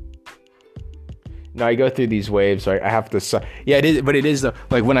 No, I go through these waves, right? I have to, yeah, it is, but it is the,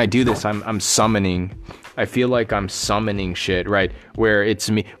 like when I do this, I'm summoning. I feel like I'm summoning shit, right? Where it's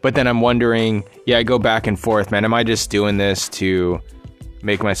me, but then I'm wondering, yeah, I go back and forth, man. Am I just doing this to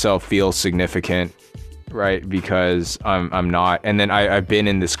make myself feel significant, right? Because I'm not. And then I've been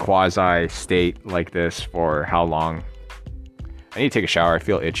in this quasi state like this for how long? I need to take a shower. I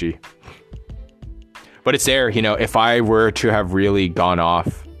feel itchy. But it's there, if I were to have really gone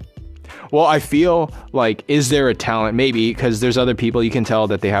off. Well, I feel like, is there a talent? Maybe, because there's other people you can tell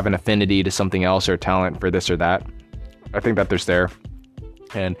that they have an affinity to something else or talent for this or that. I think that there's there.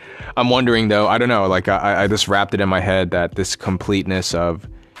 And I'm wondering though, I don't know, like I just wrapped it in my head that this completeness of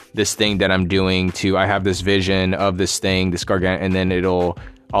this thing that I'm doing I have this vision of this thing, this gargant, and then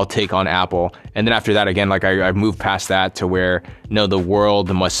I'll take on Apple. And then after that, again, like I've moved past that to where, no, the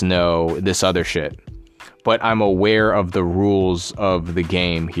world must know this other shit. But I'm aware of the rules of the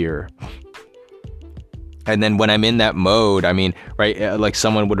game here. And then when I'm in that mode, I mean, right, like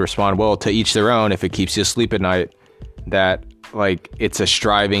someone would respond, well, to each their own. If it keeps you asleep at night, that like it's a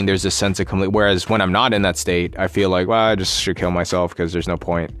striving, there's a sense of complete. Whereas when I'm not in that state, I feel like, well, I just should kill myself because there's no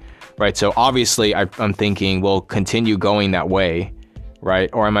point, right? So obviously I'm thinking, well, continue going that way, right?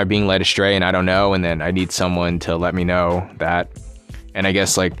 Or am I being led astray and I don't know? And then I need someone to let me know that. And I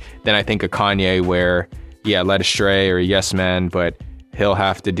guess like, then I think of Kanye where, yeah, led astray or yes man, but he'll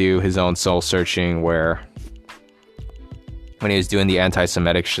have to do his own soul searching where when he was doing the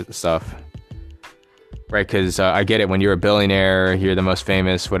anti-Semitic stuff, right? Because I get it, when you're a billionaire, you're the most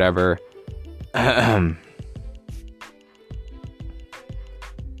famous, whatever. Right,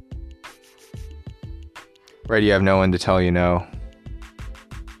 you have no one to tell you no.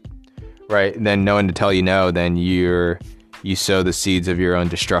 Right, then no one to tell you no, then you sow the seeds of your own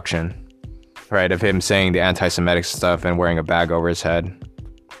destruction. Right, of him saying the anti-Semitic stuff and wearing a bag over his head.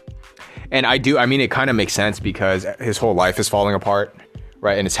 And I mean, it kind of makes sense because his whole life is falling apart,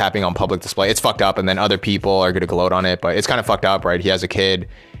 right? And it's happening on public display. It's fucked up, and then other people are going to gloat on it, but it's kind of fucked up, right? He has a kid,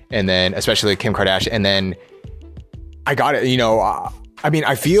 and then especially Kim Kardashian, and then I got it, I mean,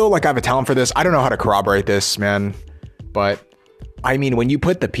 I feel like I have a talent for this. I don't know how to corroborate this, man, but I mean, when you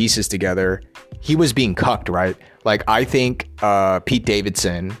put the pieces together, he was being cucked, right? Like, I think Pete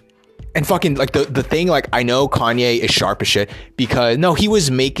Davidson... And fucking, like, the thing, like, I know Kanye is sharp as shit because, no, he was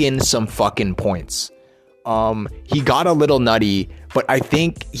making some fucking points. He got a little nutty, but I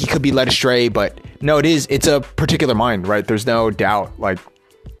think he could be led astray, but no, it's a particular mind, right? There's no doubt, like,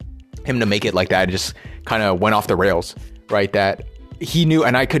 him to make it like that, it just kind of went off the rails, right? That he knew,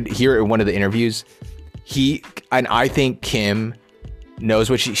 and I could hear it in one of the interviews, and I think Kim knows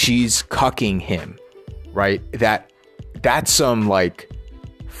what she's cucking him, right? That's some, like,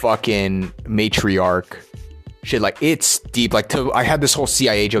 fucking matriarch shit. Like, it's deep. Like, I had this whole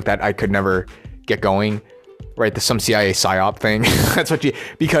CIA joke that I could never get going, right? Some CIA psyop thing. That's what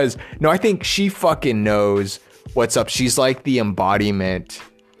because no, I think she fucking knows what's up. She's like the embodiment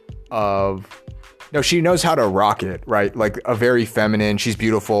of, no, she knows how to rock it, right? Like a very feminine, she's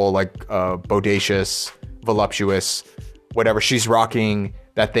beautiful, like bodacious, voluptuous, whatever. She's rocking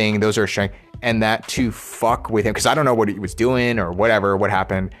that thing. Those are her strength. And that to fuck with him, because I don't know what he was doing or whatever, what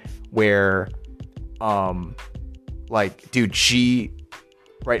happened, where, like, dude,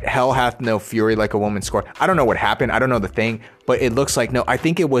 right, hell hath no fury like a woman scorned. I don't know what happened. I don't know the thing, but it looks like, no, I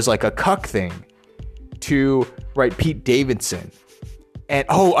think it was like a cuck thing to, right, Pete Davidson. And,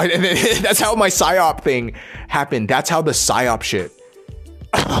 that's how my psyop thing happened. That's how the psyop shit.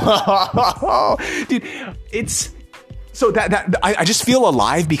 Dude, it's... So that I just feel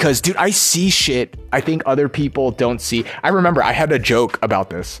alive because, dude, I see shit I think other people don't see. I remember I had a joke about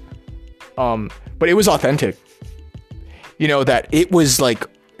this, but it was authentic. That it was like,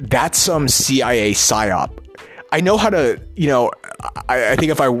 that's some CIA psyop. I know how to, I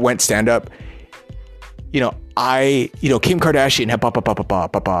think if I went stand up, Kim Kardashian had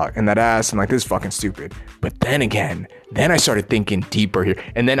and that ass, and like, this is fucking stupid. But then again, I started thinking deeper here,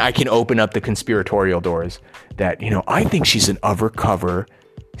 and then I can open up the conspiratorial doors that, I think she's an undercover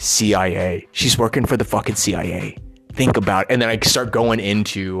CIA. She's working for the fucking CIA. Think about it. And then I start going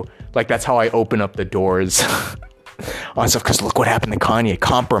into, like, that's how I open up the doors on stuff. Because look what happened to Kanye.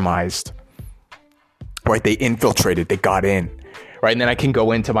 Compromised. Right? They infiltrated. They got in. Right? And then I can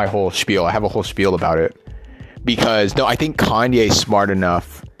go into my whole spiel. I have a whole spiel about it. Because, no, I think Kanye's smart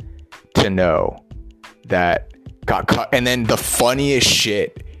enough to know that got cut. And then the funniest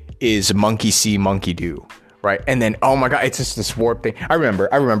shit is monkey see, monkey do. Right. And then, oh my God, it's just this warp thing. I remember.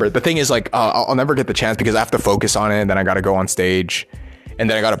 The thing is, like, I'll never get the chance because I have to focus on it. And then I got to go on stage and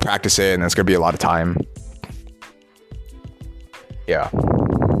then I got to practice it. And that's going to be a lot of time. Yeah.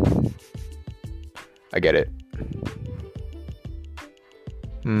 I get it.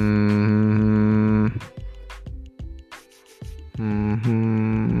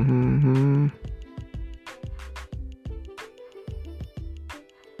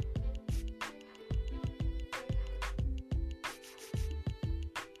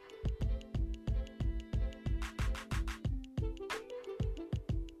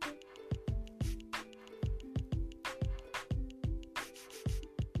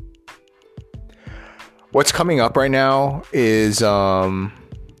 What's coming up right now is yeah,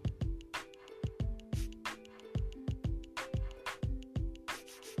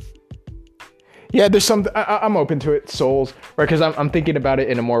 there's some. I'm open to it, souls, right? Because I'm thinking about it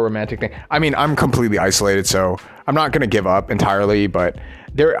in a more romantic thing. I mean, I'm completely isolated, so I'm not gonna give up entirely. But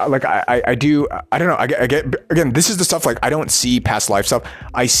there, like, I do. I don't know. I get again. This is the stuff, like, I don't see past life stuff.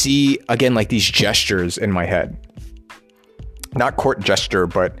 I see, again, like, these gestures in my head, not court gesture,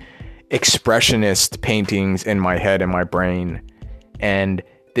 but expressionist paintings in my head and my brain, and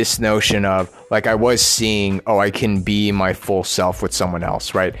this notion of, like, I was seeing, I can be my full self with someone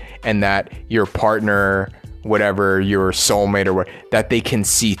else, right? And that your partner, whatever, your soulmate or what, that they can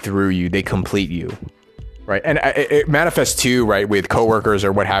see through you, they complete you, right? And it manifests too, right, with coworkers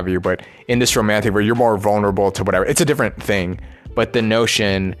or what have you, but in this romantic where you're more vulnerable to whatever, it's a different thing. But the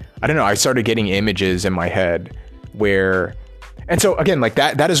notion, I don't know, I started getting images in my head where, and so again, like,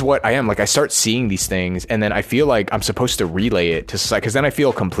 that is what I am. Like, I start seeing these things and then I feel like I'm supposed to relay it to society, because then I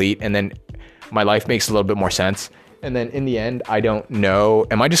feel complete and then my life makes a little bit more sense. And then in the end, I don't know,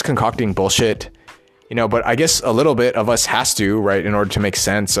 am I just concocting bullshit? But I guess a little bit of us has to, right, in order to make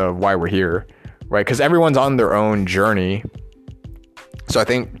sense of why we're here, right? Because everyone's on their own journey. So I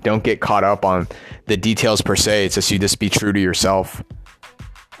think don't get caught up on the details per se. It's just, you just be true to yourself.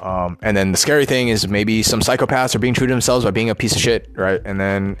 And then the scary thing is maybe some psychopaths are being true to themselves by being a piece of shit, right? And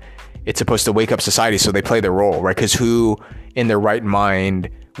then it's supposed to wake up society, so they play their role, right? Because who in their right mind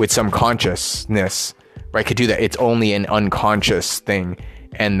with some consciousness, right, could do that? It's only an unconscious thing,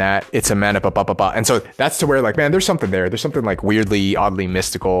 and that it's a man up, and so that's to where, like, man, there's something there. There's something, like, weirdly, oddly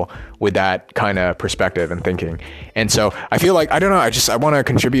mystical with that kind of perspective and thinking. And so I feel like, I don't know, I want to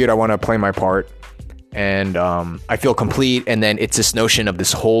contribute. I want to play my part. And I feel complete. And then it's this notion of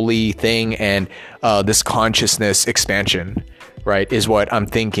this holy thing and this consciousness expansion, right, is what I'm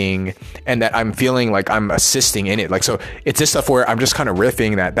thinking, and that I'm feeling like I'm assisting in it. Like, so it's this stuff where I'm just kind of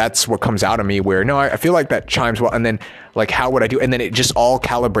riffing that's what comes out of me, where, no, I feel like that chimes well. And then, like, how would I do? And then it just all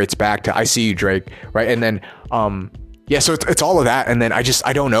calibrates back to, I see you, Drake, right? And then yeah, so it's all of that. And then I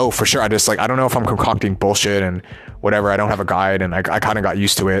don't know for sure. I don't know if I'm concocting bullshit and whatever. I don't have a guide, and I kind of got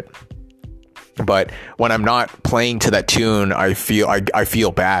used to it. But when I'm not playing to that tune, I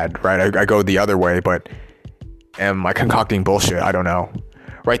feel bad, right? I go the other way, but am I concocting bullshit? I don't know,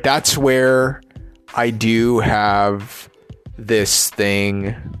 right? That's where I do have this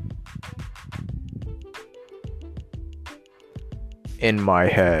thing in my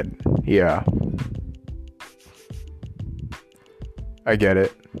head. Yeah, I get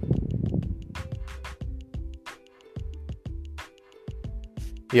it.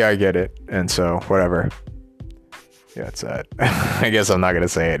 Yeah, I get it. And so, whatever. Yeah, it's that. I guess I'm not going to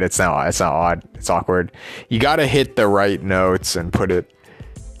say it. It's not odd. It's awkward. You got to hit the right notes and put it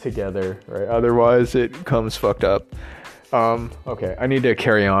together, right? Otherwise, it comes fucked up. Okay, I need to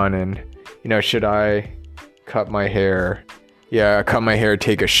carry on. And, should I cut my hair? Yeah, cut my hair,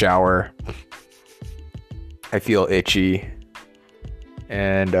 take a shower. I feel itchy.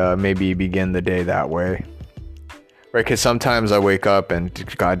 And maybe begin the day that way. Right, because sometimes I wake up and,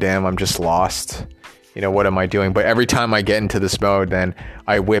 goddamn, I'm just lost. What am I doing? But every time I get into this mode, then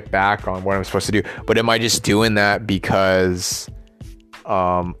I whip back on what I'm supposed to do. But am I just doing that because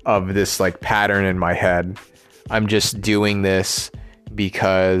of this, like, pattern in my head, I'm just doing this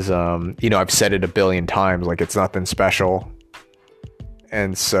because, I've said it a billion times, like it's nothing special.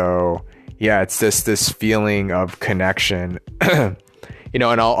 And so, yeah, it's this feeling of connection, and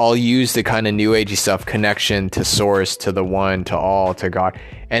I'll use the kind of new agey stuff, connection to source, to the one, to all, to God.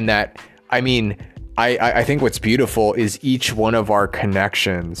 And that, I think what's beautiful is each one of our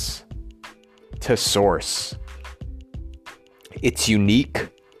connections to source. It's unique,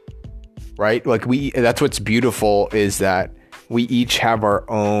 right? Like that's what's beautiful, is that we each have our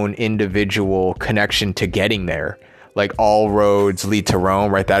own individual connection to getting there. Like all roads lead to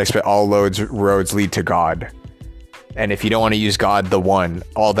Rome, right? All roads lead to God. And if you don't want to use God, the one,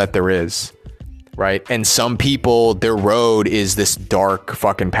 all that there is, right? And some people, their road is this dark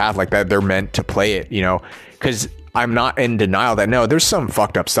fucking path like that. They're meant to play it, because I'm not in denial that, no, there's some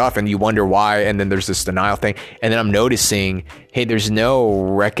fucked up stuff and you wonder why. And then there's this denial thing. And then I'm noticing, hey, there's no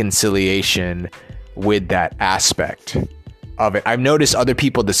reconciliation with that aspect of it. I've noticed other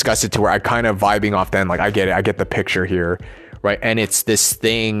people discuss it to where I kind of vibing off then, like, I get it. I get the picture here, right? And it's this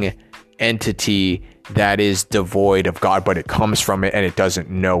entity that is devoid of God, but it comes from it and it doesn't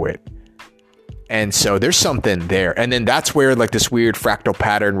know it. And so there's something there. And then that's where like this weird fractal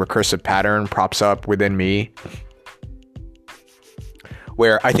pattern, recursive pattern pops up within me,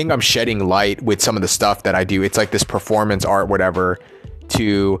 where I think I'm shedding light with some of the stuff that I do. It's like this performance art, whatever,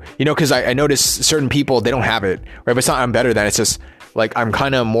 to, because I notice certain people, they don't have it, right? But it's not I'm better than, it's just like I'm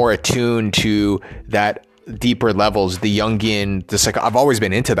kind of more attuned to that deeper levels, the Jungian, just like I've always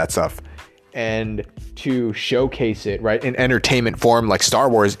been into that stuff. And to showcase it, right, in entertainment form like Star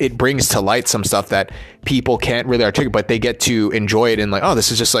Wars, it brings to light some stuff that people can't really articulate, but they get to enjoy it and like, oh,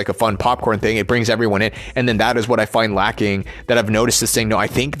 this is just like a fun popcorn thing. It brings everyone in. And then that is what I find lacking, that I've noticed this thing. No, I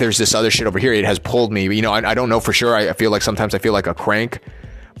think there's this other shit over here. It has pulled me, I don't know for sure. I feel like sometimes I feel like a crank,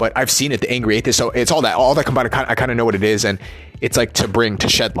 but I've seen it, the angry atheist. So it's all that combined. I kind of know what it is. And it's like to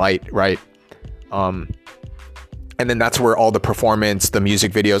shed light, right? And then that's where all the performance, the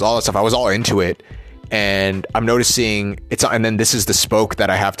music videos, all that stuff, I was all into it. And I'm noticing and then this is the spoke that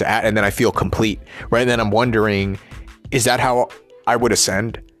I have to add, and then I feel complete, right? And then I'm wondering, is that how I would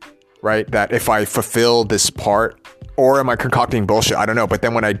ascend, right? That if I fulfill this part, or am I concocting bullshit? I don't know. But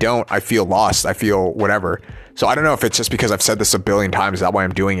then when I don't, I feel lost. I feel whatever. So I don't know if it's just because I've said this a billion times, that's why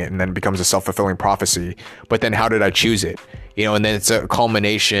I'm doing it. And then it becomes a self-fulfilling prophecy. But then how did I choose it? And then it's a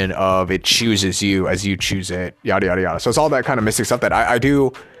culmination of it chooses you as you choose it, yada, yada, yada. So it's all that kind of mystic stuff that I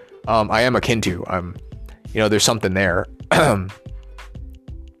do. I am akin to, there's something there.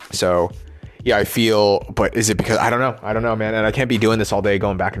 So yeah, I feel, but is it because, I don't know, man. And I can't be doing this all day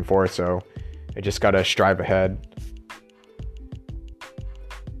going back and forth. So I just got to strive ahead.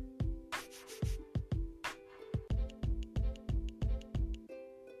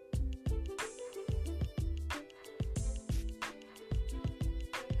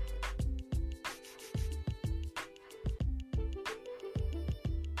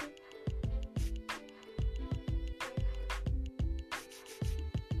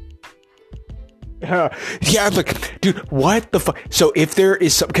 Yeah, like, dude, what the fuck? So if there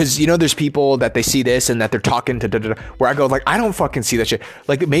is some, because there's people that they see this and that they're talking to where I go like, I don't fucking see that shit.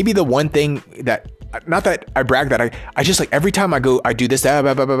 Like maybe the one thing that, not that I brag, that I just like every time I do this, blah,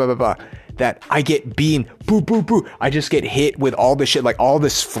 blah, blah, blah, blah, blah, that I get beamed, boo, boo, boo. I just get hit with all this shit, like all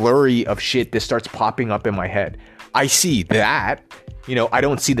this flurry of shit that starts popping up in my head. I see that, I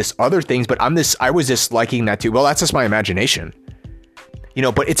don't see this other things, but I was just liking that too. Well, that's just my imagination,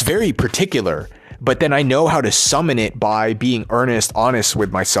 but it's very particular. But then I know how to summon it by being earnest, honest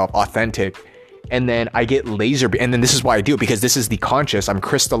with myself, authentic. And then I get and then this is why I do it, because this is the conscious. I'm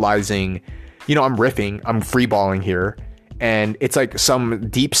crystallizing, I'm riffing, I'm freeballing here. And it's like some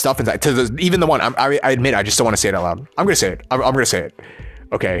deep stuff inside. Even the one, I admit, I just don't want to say it out loud. I'm going to say it. I'm going to say it.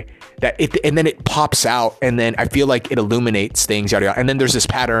 Okay. And then it pops out, and then I feel like it illuminates things, yada, yada. And then there's this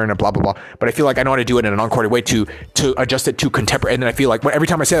pattern of blah, blah, blah. But I feel like I know how to do it in an encore way to adjust it to contemporary. And then I feel like every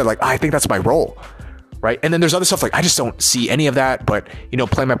time I say that, like, I think that's my role. Right. And then there's other stuff like I just don't see any of that, but,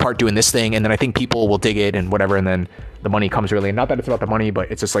 play my part doing this thing. And then I think people will dig it and whatever. And then the money comes really. And not that it's about the money,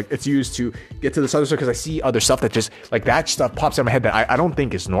 but it's just like it's used to get to this other stuff, because I see other stuff that just like that stuff pops in my head that I don't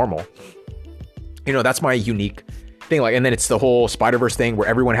think is normal. That's my unique thing. Like, and then it's the whole Spider-Verse thing where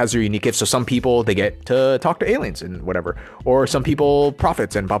everyone has their unique gifts. So some people, they get to talk to aliens and whatever, or some people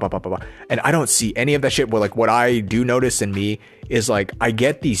prophets and blah, blah, blah, blah, blah. And I don't see any of that shit. Where like what I do notice in me is like, I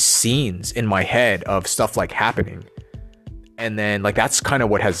get these scenes in my head of stuff like happening. And then like, that's kind of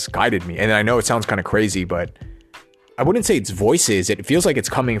what has guided me. And I know it sounds kind of crazy, but I wouldn't say it's voices. It feels like it's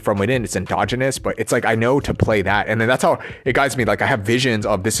coming from within. It's endogenous, but it's like, I know to play that. And then that's how it guides me. Like I have visions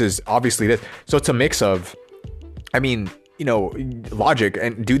of this is obviously this. So it's a mix of I mean, logic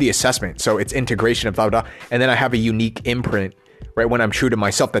and do the assessment. So it's integration of blah, blah, blah. And then I have a unique imprint, right? When I'm true to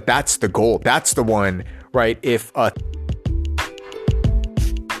myself, that's the goal. That's the one, right? If This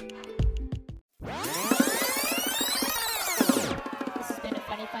has been a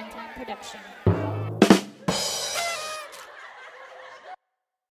Funny Fun Time production.